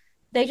 oh,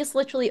 they just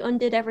literally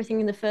undid everything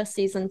in the first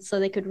season so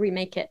they could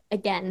remake it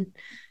again.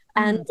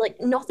 And Mm. like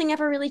nothing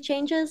ever really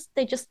changes.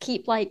 They just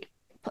keep like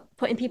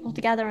putting people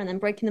together and then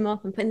breaking them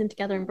up and putting them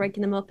together and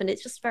breaking them up, and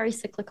it's just very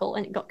cyclical.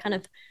 And it got kind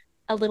of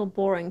a little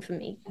boring for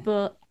me.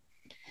 But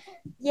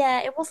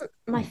yeah, it wasn't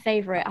my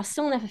favorite. I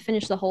still never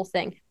finished the whole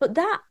thing, but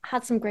that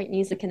had some great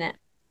music in it.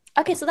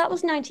 Okay, so that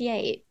was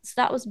 98. So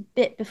that was a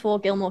bit before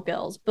Gilmore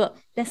Girls, but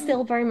they're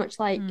still very much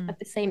like Mm. of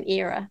the same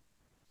era.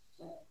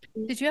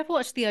 Did you ever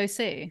watch The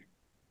OC?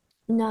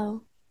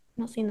 No,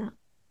 not seen that.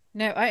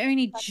 No, I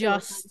only That's the other time.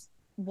 just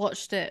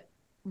watched it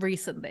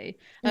recently.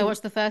 I Mm,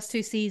 watched the first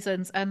two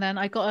seasons and then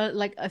I got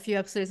like a few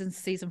episodes into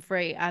season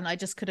three and I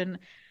just couldn't,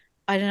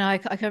 I don't know, I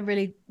couldn't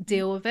really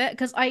deal with it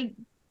because I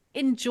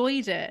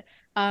enjoyed it.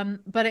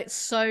 But it's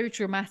so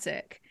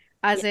dramatic,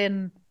 yeah, as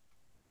in,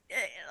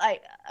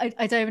 like,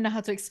 I don't even know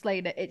how to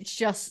explain it. It's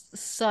just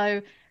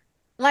so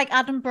like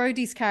Adam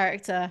Brody's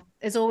character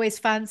is always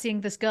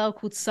fancying this girl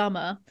called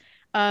Summer.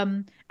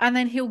 And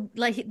then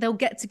they'll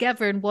get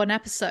together in one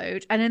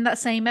episode, and in that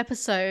same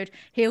episode,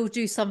 he'll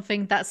do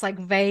something that's like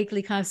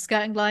vaguely kind of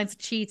skirting lines of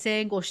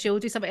cheating, or she'll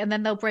do something, and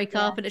then they'll break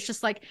yeah, up, and it's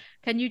just like,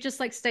 can you just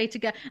like stay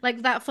together?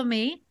 Like that for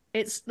me,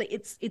 it's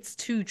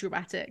too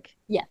dramatic,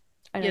 yeah.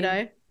 I know. you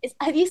know?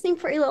 Have you seen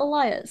Pretty Little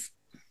Liars?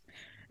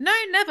 No,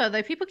 never,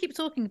 though. People keep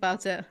talking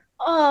about it.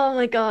 Oh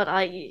my God,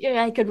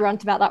 I could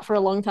rant about that for a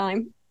long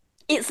time.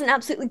 It's an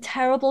absolutely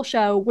terrible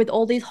show with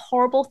all these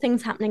horrible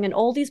things happening and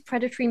all these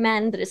predatory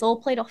men that it's all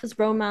played off as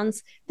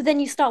romance. But then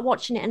you start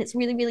watching it and it's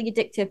really, really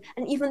addictive.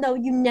 And even though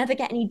you never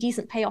get any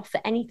decent payoff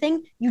for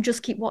anything, you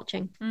just keep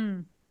watching.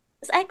 Mm.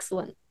 It's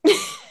excellent.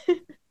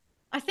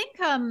 I think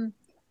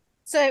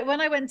So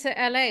when I went to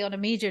LA on a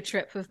media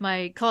trip with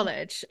my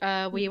college,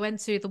 we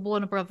went to the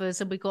Warner Brothers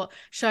and we got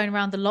shown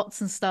around the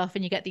lots and stuff,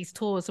 and you get these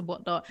tours and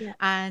whatnot, Yeah.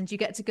 and you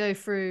get to go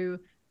through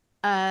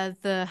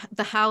the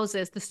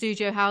houses, the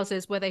studio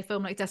houses where they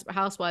film like Desperate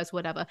Housewives,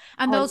 whatever.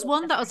 And there was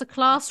one that was a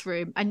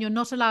classroom, and you're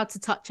not allowed to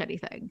touch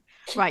anything,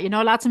 right? You're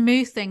not allowed to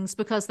move things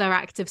because they're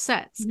active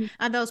sets.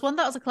 And there was one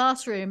that was a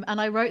classroom, and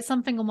I wrote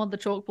something on one of the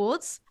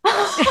chalkboards,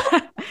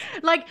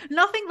 like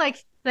nothing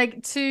like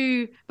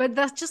too, but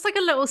that's just like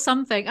a little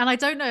something. And I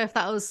don't know if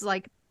that was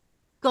like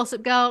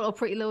Gossip Girl or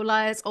Pretty Little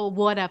Liars or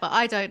whatever.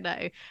 I don't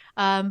know.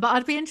 But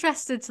I'd be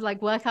interested to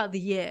like work out the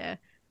year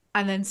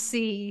and then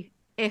see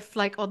if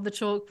like on the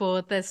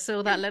chalkboard there's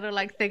still that little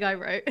like thing I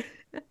wrote.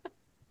 But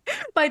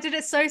I did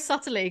it so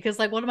subtly because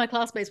like one of my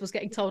classmates was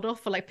getting told off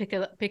for like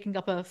picking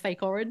up a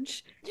fake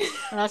orange,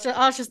 and I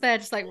was just there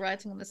just like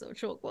writing on this little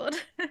chalkboard.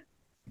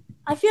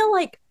 I feel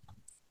like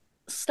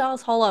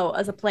Stars Hollow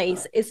as a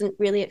place isn't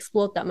really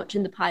explored that much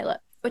in the pilot,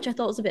 which I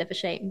thought was a bit of a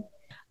shame.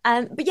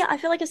 But yeah, I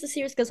feel like as the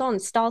series goes on,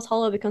 Stars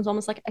Hollow becomes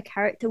almost like a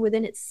character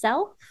within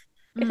itself,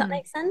 if that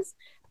makes sense.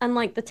 And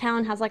like the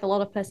town has like a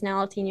lot of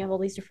personality, and you have all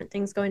these different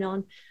things going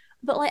on.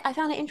 But like I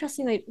found it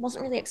interesting that it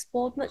wasn't really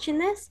explored much in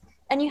this.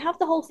 And you have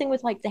the whole thing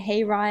with like the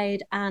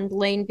hayride and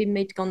Lane being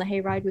made to go on the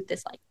hayride with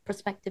this like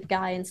prospective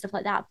guy and stuff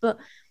like that. But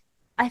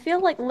I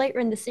feel like later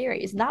in the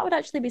series, that would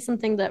actually be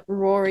something that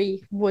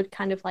Rory would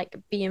kind of like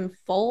be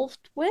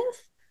involved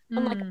with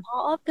and like a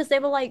part of, because they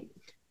were like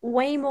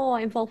way more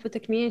involved with the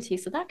community.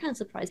 So that kind of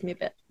surprised me a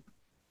bit.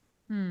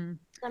 Does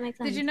that make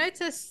sense?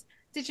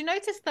 Did you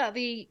notice that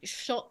the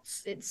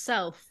shots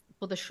itself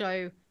for the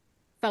show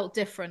felt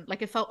different?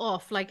 Like it felt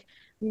off. Like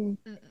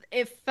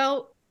it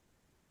felt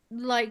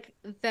like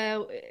there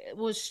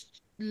was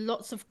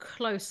lots of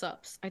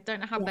close-ups. I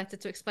don't know how better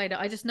to explain it.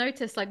 I just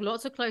noticed like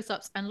lots of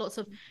close-ups and lots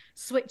of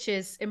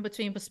switches in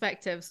between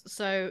perspectives.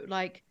 So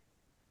like,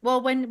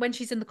 well, when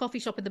she's in the coffee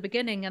shop in the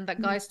beginning and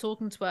that guy's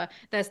talking to her,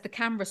 there's the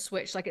camera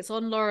switch. Like it's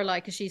on Lorelai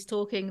because she's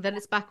talking, then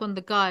it's back on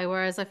the guy.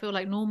 Whereas I feel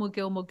like normal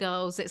Gilmore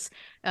Girls, it's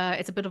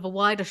a bit of a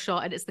wider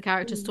shot and it's the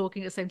characters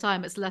talking at the same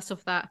time. It's less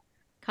of that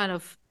kind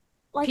of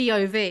like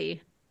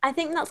POV. I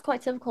think that's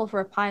quite typical for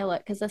a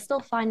pilot because they're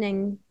still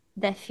finding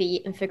their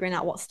feet and figuring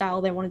out what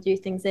style they want to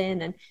do things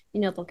in, and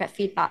they'll get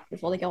feedback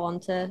before they go on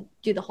to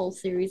do the whole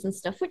series and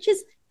stuff, which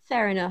is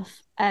fair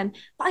enough. But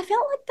I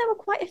felt like there were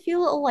quite a few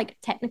little like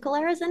technical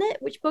errors in it,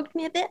 which bugged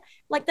me a bit.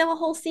 Like there were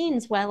whole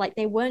scenes where like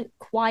they weren't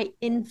quite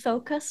in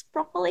focus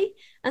properly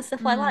and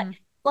stuff like that.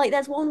 Like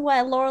there's one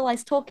where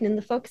Lorelai's talking and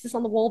the focus is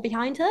on the wall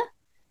behind her,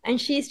 and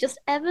she's just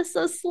ever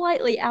so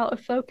slightly out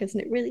of focus,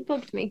 and it really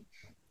bugged me.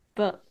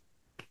 But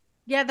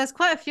yeah, there's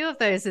quite a few of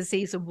those in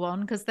season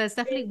 1 because there's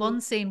definitely one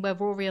scene where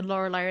Rory and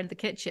Lorelai are in the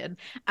kitchen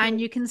and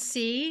you can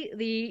see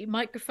the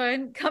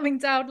microphone coming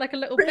down like a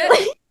little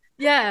bit.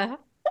 Yeah.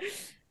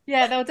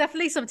 Yeah, there were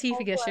definitely some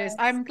teething issues.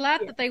 I'm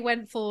glad that they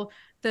went for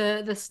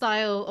the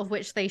style of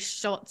which they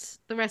shot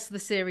the rest of the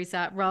series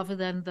at rather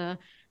than the,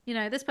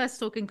 this person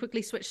talking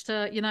quickly switch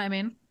to, you know what I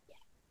mean? Yeah,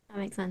 that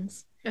makes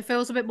sense. It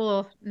feels a bit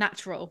more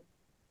natural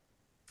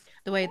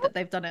the way that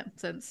they've done it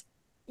since.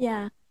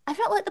 Yeah. I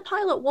felt like the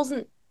pilot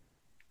wasn't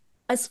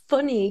as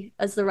funny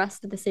as the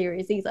rest of the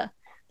series either.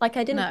 Like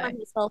I didn't find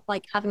myself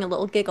like having a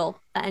little giggle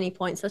at any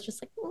point. So it's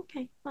just like,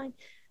 okay, fine.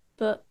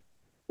 But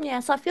yeah,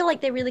 so I feel like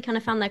they really kind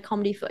of found their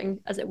comedy footing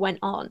as it went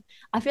on.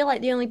 I feel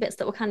like the only bits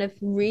that were kind of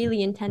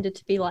really intended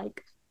to be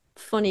like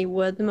funny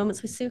were the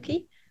moments with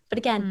Suki. But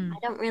again, I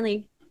don't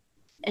really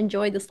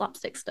enjoy the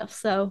slapstick stuff,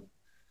 so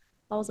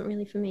that wasn't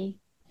really for me.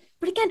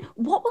 But again,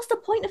 what was the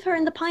point of her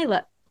in the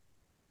pilot?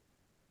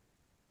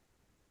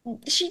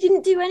 She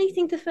didn't do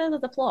anything to further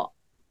the plot.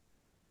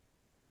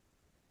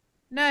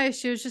 No,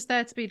 she was just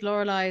there to be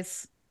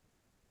Lorelai's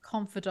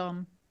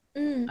confidant,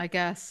 I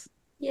guess.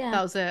 Yeah.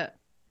 That was it.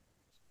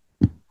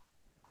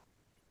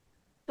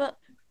 But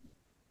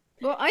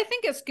well, I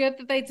think it's good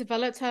that they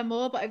developed her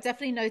more, but I've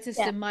definitely noticed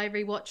in my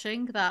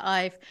rewatching that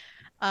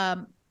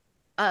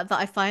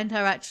I find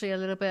her actually a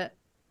little bit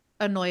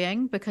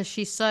annoying because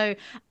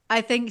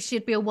I think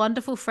she'd be a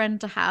wonderful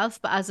friend to have,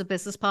 but as a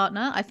business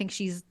partner, I think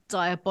she's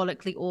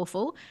diabolically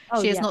awful.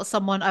 She is not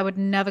someone I would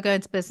never go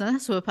into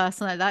business with a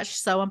person like that. She's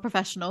so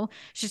unprofessional.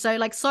 She's so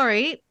like,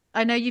 sorry,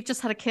 I know you've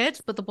just had a kid,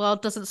 but the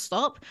world doesn't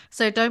stop.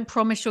 So don't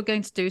promise you're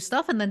going to do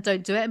stuff and then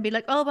don't do it and be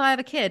like, oh, but I have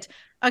a kid.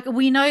 Like,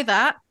 we know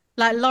that.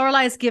 Like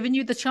Lorelai has given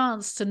you the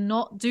chance to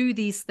not do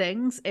these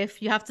things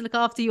if you have to look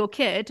after your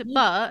kid.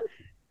 But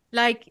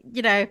like,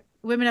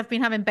 women have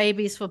been having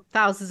babies for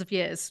thousands of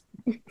years.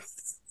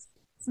 It's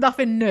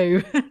nothing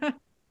new.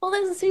 Well,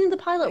 there's a scene in the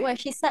pilot where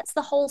she sets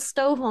the whole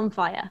stove on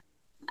fire.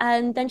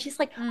 And then she's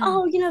like,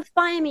 oh,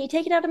 fire me,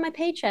 take it out of my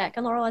paycheck.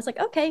 And Lorelai's like,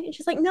 okay. And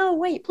she's like, no,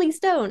 wait, please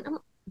don't. I'm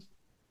like,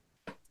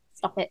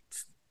 stop it.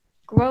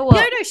 Grow up.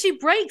 No, she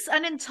breaks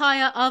an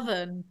entire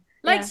oven.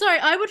 Like, sorry,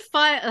 I would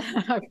fire.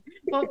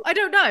 Well, I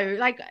don't know.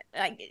 Like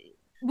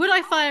Would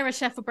I fire a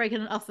chef for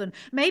breaking an oven?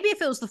 Maybe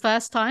if it was the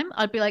first time,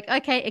 I'd be like,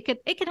 okay, it could.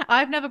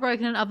 I've never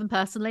broken an oven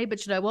personally,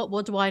 but you know what?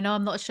 What do I know?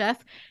 I'm not a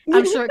chef.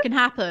 I'm sure it can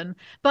happen.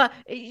 But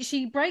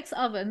she breaks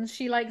ovens.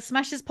 She like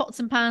smashes pots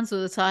and pans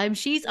all the time.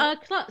 She's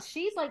clutch.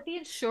 She's like the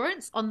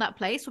insurance on that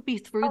place would be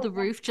through Oh, the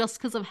roof just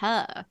because of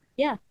her.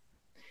 yeah.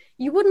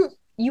 You wouldn't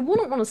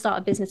want to start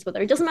a business with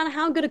her. It doesn't matter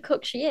how good a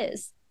cook she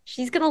is.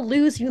 She's gonna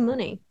lose you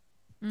money.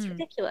 It's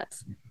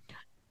ridiculous.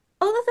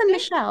 Other than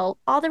Michelle,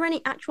 are there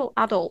any actual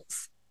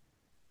adults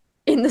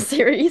in the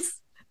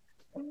series?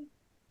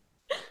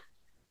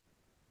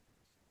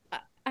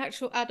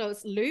 Actual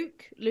adults.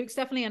 Luke's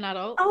definitely an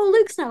adult. Oh,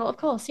 Luke's an adult, of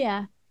course,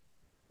 yeah.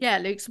 Yeah,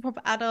 Luke's a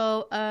proper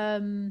adult.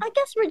 I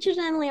guess Richard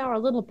and Emily are a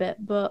little bit,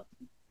 but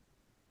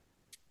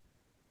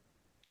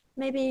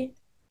maybe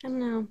I don't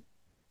know.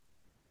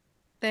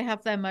 They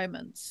have their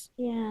moments.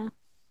 Yeah.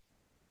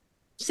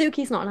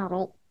 Suki's not an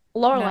adult.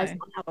 Lorelai's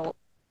not an adult.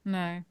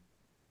 No.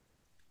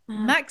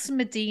 Max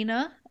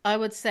Medina, I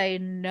would say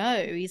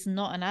no, he's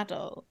not an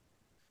adult.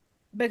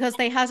 Because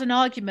they had an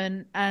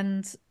argument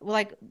and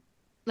like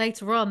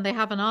later on they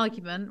have an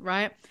argument,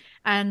 right?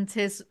 And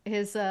his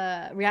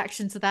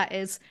reaction to that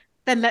is,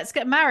 then let's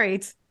get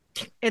married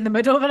in the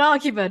middle of an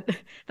argument.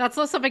 That's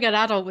not something an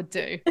adult would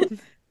do.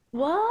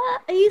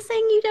 What? Are you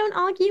saying you don't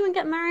argue and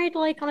get married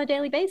like on a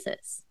daily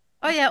basis?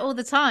 Oh yeah, all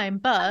the time,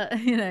 but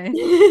you know.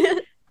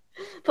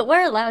 But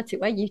we're allowed to,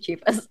 we're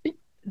YouTubers.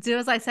 Do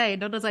as I say,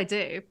 not as I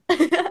do.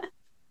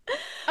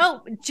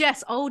 Oh,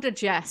 Jess, older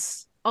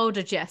Jess.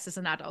 Older Jess is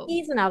an adult.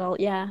 He's an adult,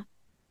 yeah.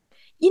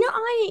 You know,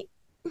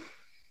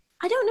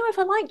 I don't know if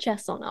I like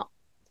Jess or not.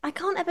 I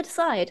can't ever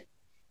decide.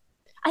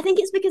 I think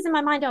it's because in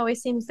my mind I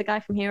always seems the guy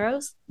from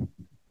Heroes.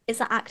 It's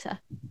that actor.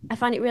 I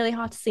find it really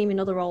hard to see him in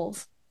other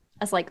roles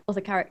as like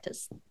other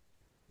characters.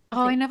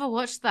 I never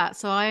watched that,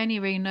 so I only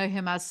really know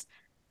him as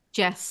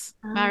Jess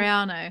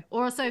Mariano.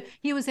 Or also,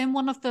 he was in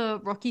one of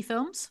the Rocky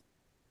films.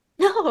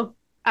 No.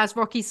 As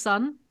Rocky's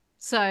son.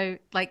 So,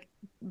 like,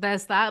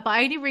 there's that. But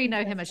I only really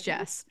know him as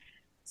Jess.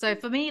 So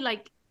for me,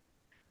 like,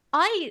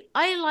 I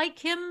like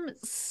him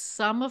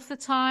some of the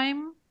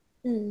time.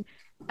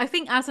 I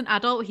think as an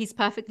adult, he's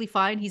perfectly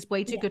fine. He's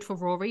way too good for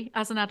Rory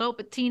as an adult.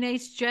 But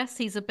teenage Jess,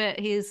 he's a bit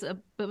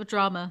of a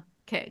drama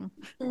king.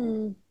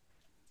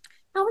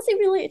 How was he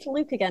related to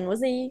Luke again?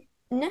 Was he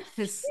nephew?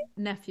 His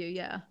nephew,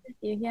 yeah.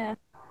 Nephew, yeah.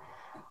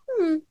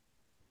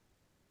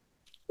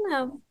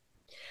 No.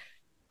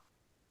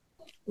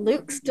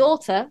 Luke's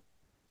daughter.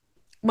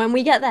 When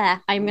we get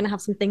there, I'm going to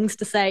have some things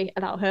to say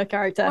about her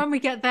character. When we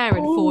get there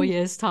in 4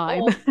 years'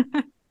 time.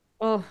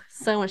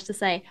 So much to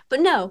say. But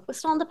no, we're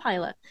still on the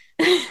pilot.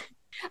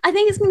 I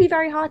think it's going to be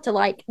very hard to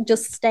like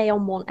just stay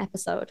on one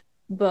episode.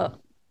 But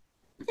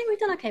I think we've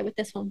done okay with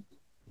this one.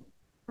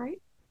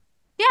 Right?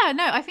 Yeah,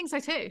 no, I think so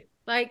too.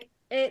 Like,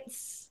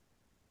 it's...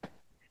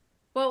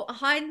 Well,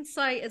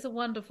 hindsight is a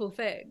wonderful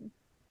thing,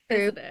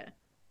 isn't it?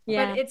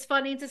 Yeah. But it's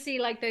funny to see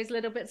like those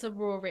little bits of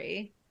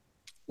Rory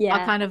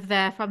are kind of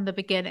there from the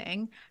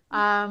beginning.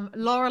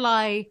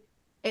 Lorelai,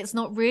 it's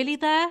not really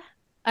there,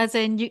 as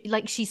in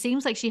like she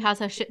seems like she has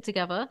her shit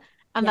together,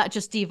 and that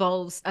just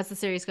devolves as the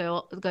series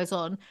goes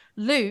on.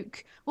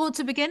 Luke, well,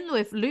 to begin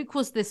with, Luke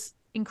was this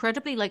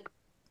incredibly like,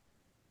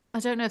 I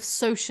don't know if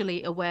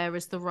socially aware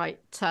is the right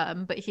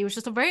term, but he was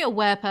just a very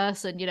aware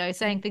person, you know,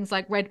 saying things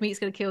like red meat's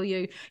going to kill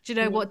you. Do you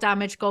know what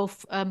damage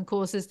golf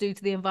courses do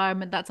to the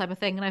environment, that type of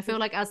thing. And I feel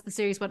like as the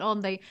series went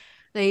on,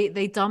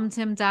 they dumbed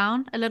him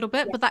down a little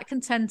bit, but that can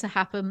tend to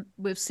happen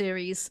with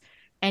series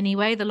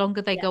anyway. The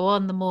longer they go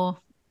on, the more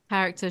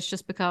characters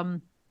just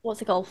become...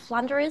 What's it called?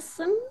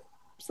 Flanderism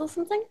or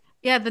something?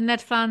 Yeah, the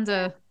Ned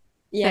Flander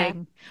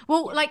thing.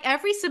 Well, like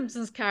every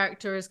Simpsons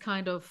character is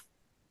kind of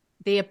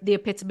the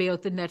epitome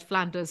of the Ned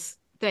Flanders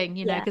thing,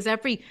 you know, because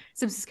every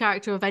Simpsons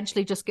character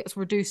eventually just gets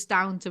reduced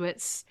down to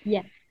its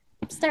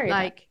stereotype.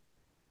 Like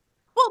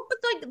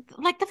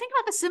the thing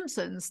about the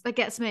Simpsons that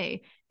gets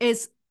me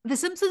is the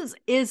Simpsons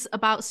is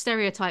about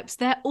stereotypes.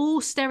 They're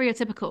all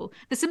stereotypical.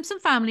 The Simpson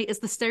family is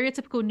the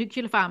stereotypical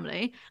nuclear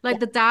family. Like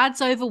the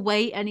dad's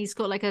overweight and he's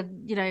got like a,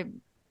 you know,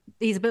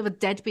 he's a bit of a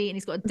deadbeat and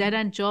he's got a dead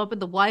end job,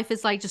 and the wife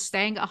is like just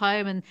staying at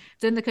home and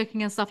doing the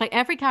cooking and stuff. Like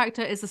every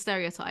character is a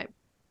stereotype.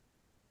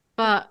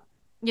 But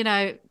you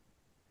know,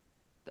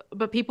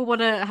 but people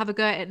want to have a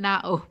go at it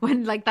now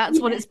when like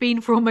that's what it's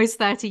been for almost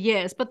 30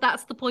 years. But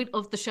that's the point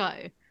of the show.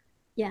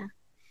 Yeah.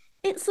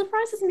 It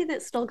surprises me that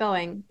it's still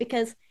going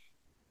because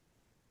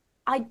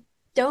I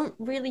don't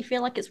really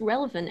feel like it's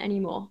relevant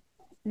anymore.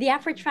 The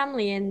average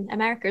family in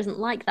America isn't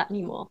like that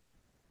anymore.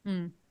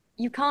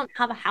 You can't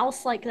have a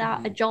house like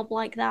that, a job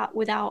like that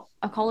without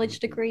a college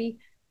degree.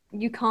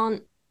 You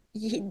can't,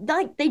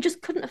 like, they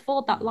just couldn't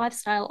afford that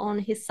lifestyle on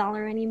his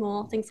salary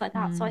anymore, things like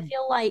that. So I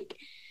feel like,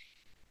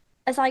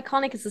 as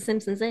iconic as The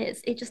Simpsons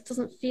is, it just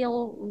doesn't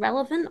feel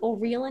relevant or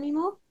real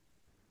anymore.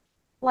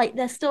 Like,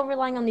 they're still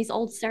relying on these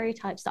old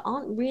stereotypes that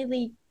aren't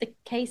really the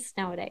case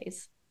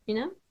nowadays, you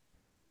know?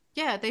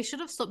 Yeah, they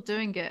should have stopped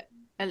doing it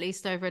at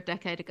least over a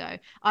decade ago.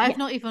 I've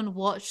not even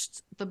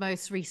watched the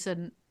most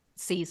recent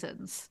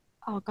seasons.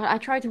 Oh, God, I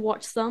tried to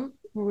watch some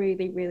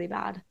really, really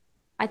bad.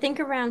 I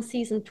think around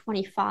season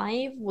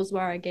 25 was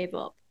where I gave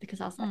up because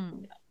I was like,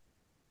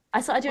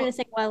 I started doing Well, a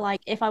thing where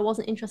like if I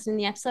wasn't interested in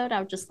the episode, I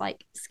would just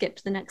like skip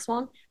to the next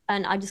one.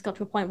 And I just got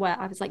to a point where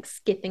I was like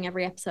skipping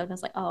every episode. I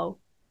was like, oh,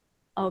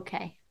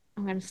 okay.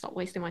 I'm gonna stop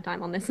wasting my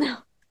time on this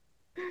now.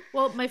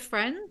 Well, my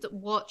friend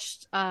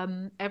watched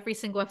every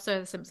single episode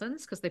of The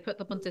Simpsons because they put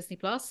them on Disney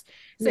Plus.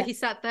 So Yeah. he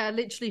sat there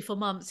literally for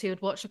months. He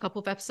would watch a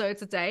couple of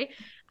episodes a day,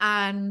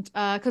 and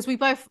because we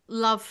both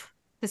love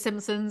The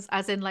Simpsons,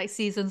 as in like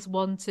seasons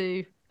 1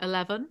 to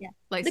 11, Yeah.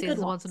 like The good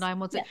seasons 1 to ones. 9,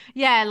 1 to Yeah.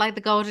 yeah, like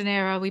the golden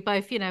era. We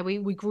both,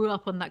 we grew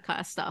up on that kind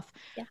of stuff.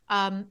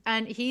 Yeah.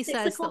 And he 6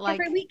 says that o'clock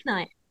every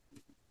weeknight.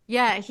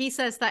 yeah, he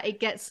says that it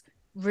gets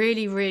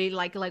really, really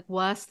like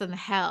worse than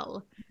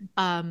hell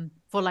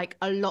for like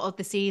a lot of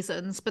the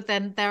seasons. But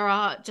then there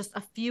are just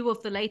a few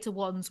of the later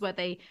ones where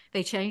they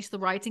change the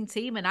writing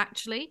team, and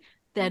actually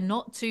they're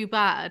not too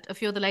bad. A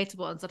few of the later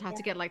ones, I'd have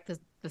to get like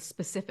the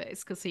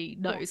specifics because he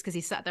knows, because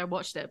he sat there and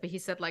watched it. But he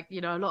said like, a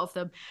lot of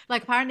them,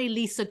 like apparently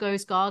Lisa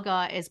Goes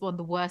Gaga is one of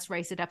the worst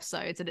rated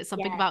episodes, and it's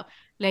something about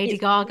Lady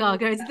It's Gaga really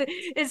going bad.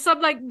 it's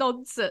some like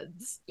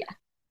nonsense. Yeah.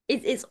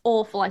 It's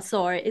awful. I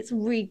saw it. It's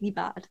really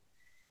bad.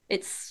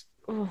 It's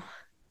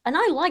and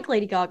I like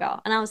Lady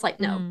Gaga, and I was like,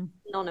 no,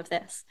 none of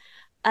this.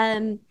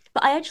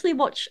 But I actually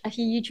watch a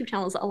few YouTube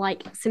channels that are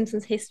like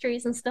Simpsons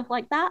histories and stuff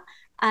like that,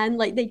 and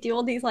like they do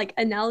all these like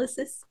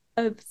analysis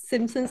of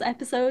Simpsons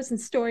episodes and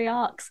story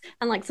arcs,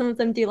 and like some of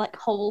them do like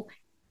whole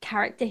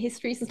character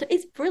histories and stuff.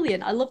 It's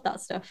brilliant. I love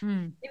that stuff.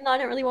 Even though I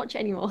don't really watch it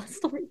anymore, I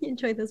still really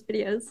enjoy those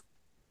videos.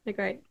 They're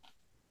great.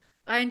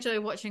 I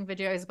enjoy watching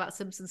videos about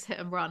Simpsons Hit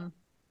and Run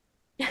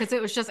because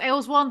it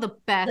was one of the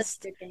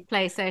best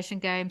PlayStation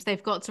games.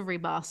 They've got to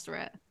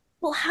remaster it.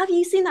 Well, have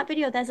you seen that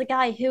video? There's a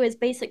guy who is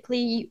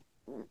basically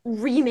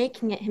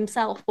remaking it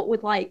himself, but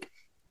with like,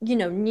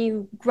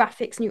 new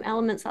graphics, new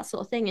elements, that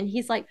sort of thing. And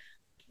he's like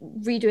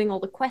redoing all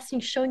the quests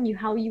and showing you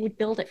how you would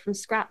build it from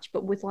scratch,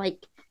 but with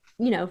like,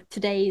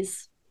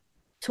 today's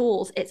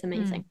tools. It's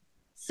amazing.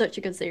 Such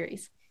a good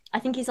series. I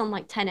think he's on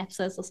like 10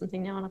 episodes or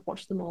something now, and I've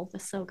watched them all. They're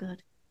so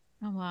good.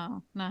 Oh,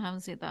 wow. No, I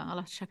haven't seen that. I'll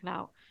have to check it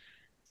out.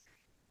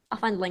 I'll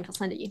find the link. I'll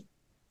send it you.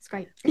 It's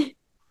great.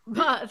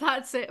 But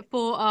that's it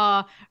for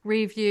our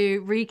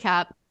review,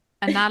 recap,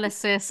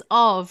 analysis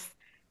of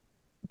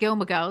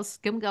Gilmore Girls.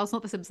 Gilmore Girls,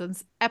 not The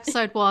Simpsons.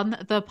 Episode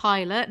 1, the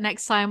pilot.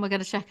 Next time we're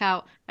going to check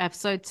out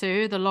episode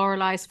 2, the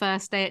Lorelei's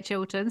first day at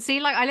Chilton. See,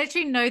 like I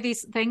literally know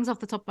these things off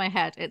the top of my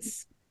head.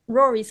 It's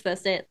Rory's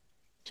first day at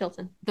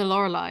Chilton. The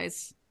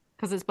Lorelei's,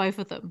 because it's both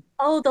of them.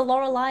 Oh, the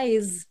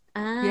Lorelei's.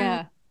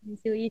 Yeah. I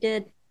see what you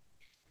did.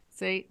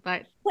 See,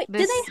 like, wait, do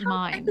they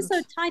have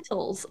episode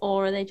titles,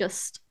 or are they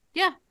just?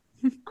 Yeah.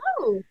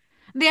 Oh.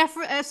 The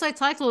episode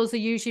titles are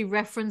usually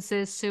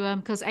references to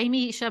because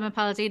Amy Sherman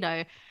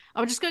Palladino,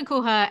 I'm just going to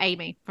call her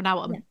Amy from now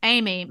on. Yeah.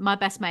 Amy, my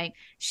best mate,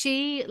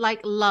 she like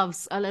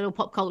loves a little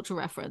pop culture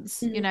reference.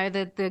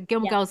 The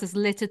Gilmore Girls is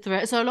littered through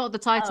it, so a lot of the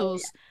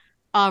titles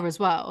are as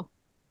well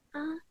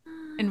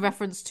in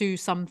reference to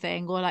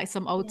something or like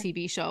some old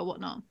TV show or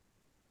whatnot.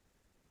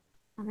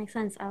 That makes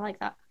sense. I like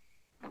that.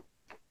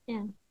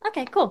 Yeah.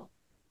 Okay, cool.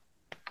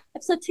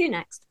 Episode 2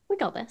 next. We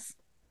got this.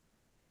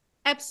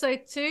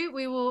 Episode 2,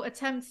 we will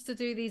attempt to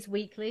do these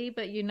weekly,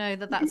 but you know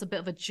that's a bit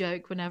of a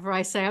joke whenever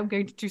I say I'm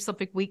going to do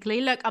something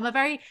weekly. Look, I'm a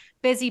very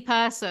busy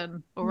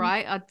person, all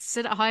right? I'd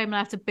sit at home and I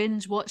have to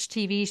binge watch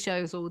TV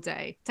shows all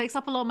day. It takes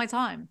up a lot of my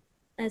time.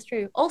 That's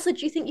true. Also,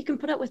 do you think you can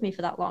put up with me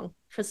for that long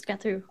for us to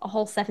get through a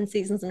whole 7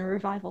 seasons and a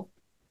revival?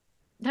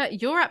 No,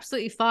 you're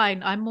absolutely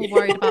fine. I'm more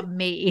worried about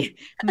me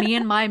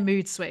and my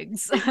mood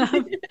swings.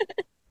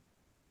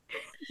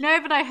 No,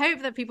 but I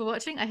hope that people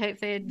watching, I hope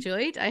they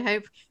enjoyed. I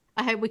hope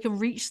we can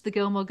reach the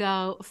Gilmore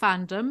Girl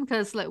fandom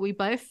because like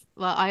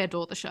I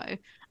adore the show.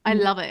 I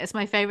love it. It's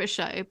my favorite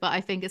show, but I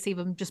think it's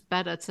even just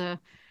better to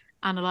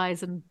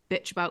analyze and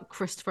bitch about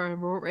Christopher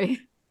and Rory.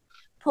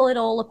 Pull it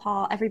all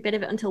apart, every bit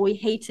of it, until we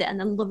hate it and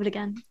then love it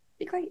again.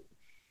 Be great.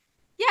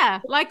 Yeah,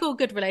 like all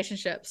good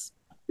relationships.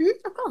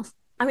 Of course.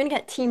 I'm going to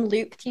get Team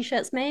Luke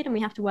t-shirts made and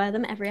we have to wear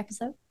them every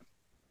episode.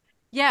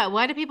 Yeah,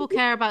 why do people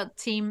care about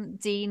Team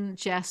Dean,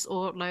 Jess,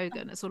 or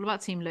Logan? It's all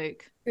about Team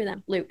Luke. Screw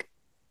them, Luke.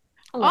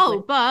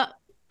 Oh, but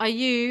are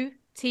you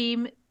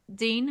Team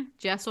Dean,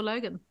 Jess, or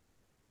Logan?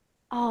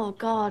 Oh,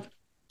 God.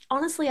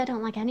 Honestly, I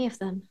don't like any of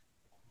them.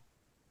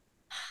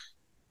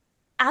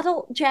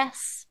 Adult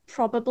Jess,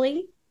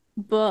 probably,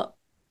 but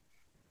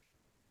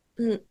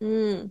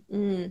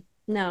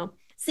no.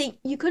 See,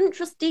 you couldn't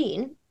trust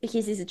Dean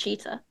because he's a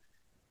cheater.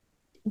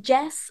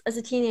 Jess, as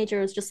a teenager,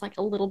 is just like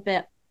a little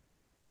bit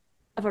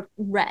of a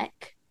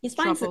wreck. He's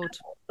fine,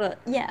 but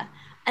yeah.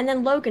 And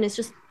then Logan is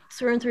just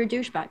through and through a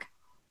douchebag.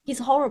 He's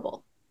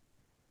horrible.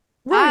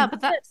 Rory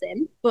deserves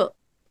him, but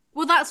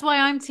well, that's why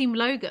I'm Team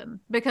Logan,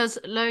 because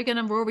Logan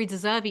and Rory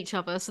deserve each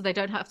other, so they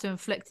don't have to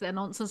inflict their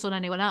nonsense on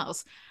anyone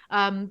else.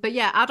 But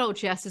yeah, adult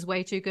Jess is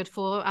way too good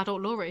for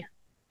adult Rory.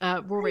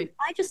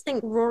 I just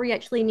think Rory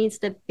actually needs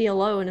to be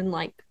alone and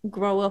like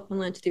grow up and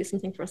learn to do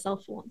something for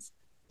herself for once.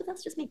 But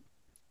that's just me.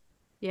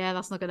 Yeah,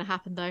 that's not going to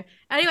happen though.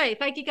 Anyway,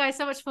 thank you guys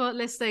so much for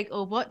listening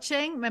or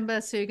watching.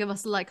 Remember to give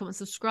us a like, comment,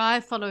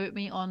 subscribe. Follow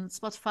me on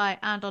Spotify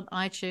and on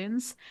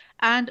iTunes.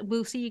 And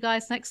we'll see you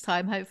guys next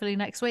time, hopefully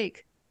next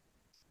week.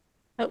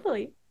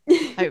 Hopefully.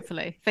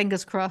 Hopefully.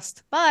 Fingers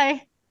crossed.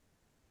 Bye.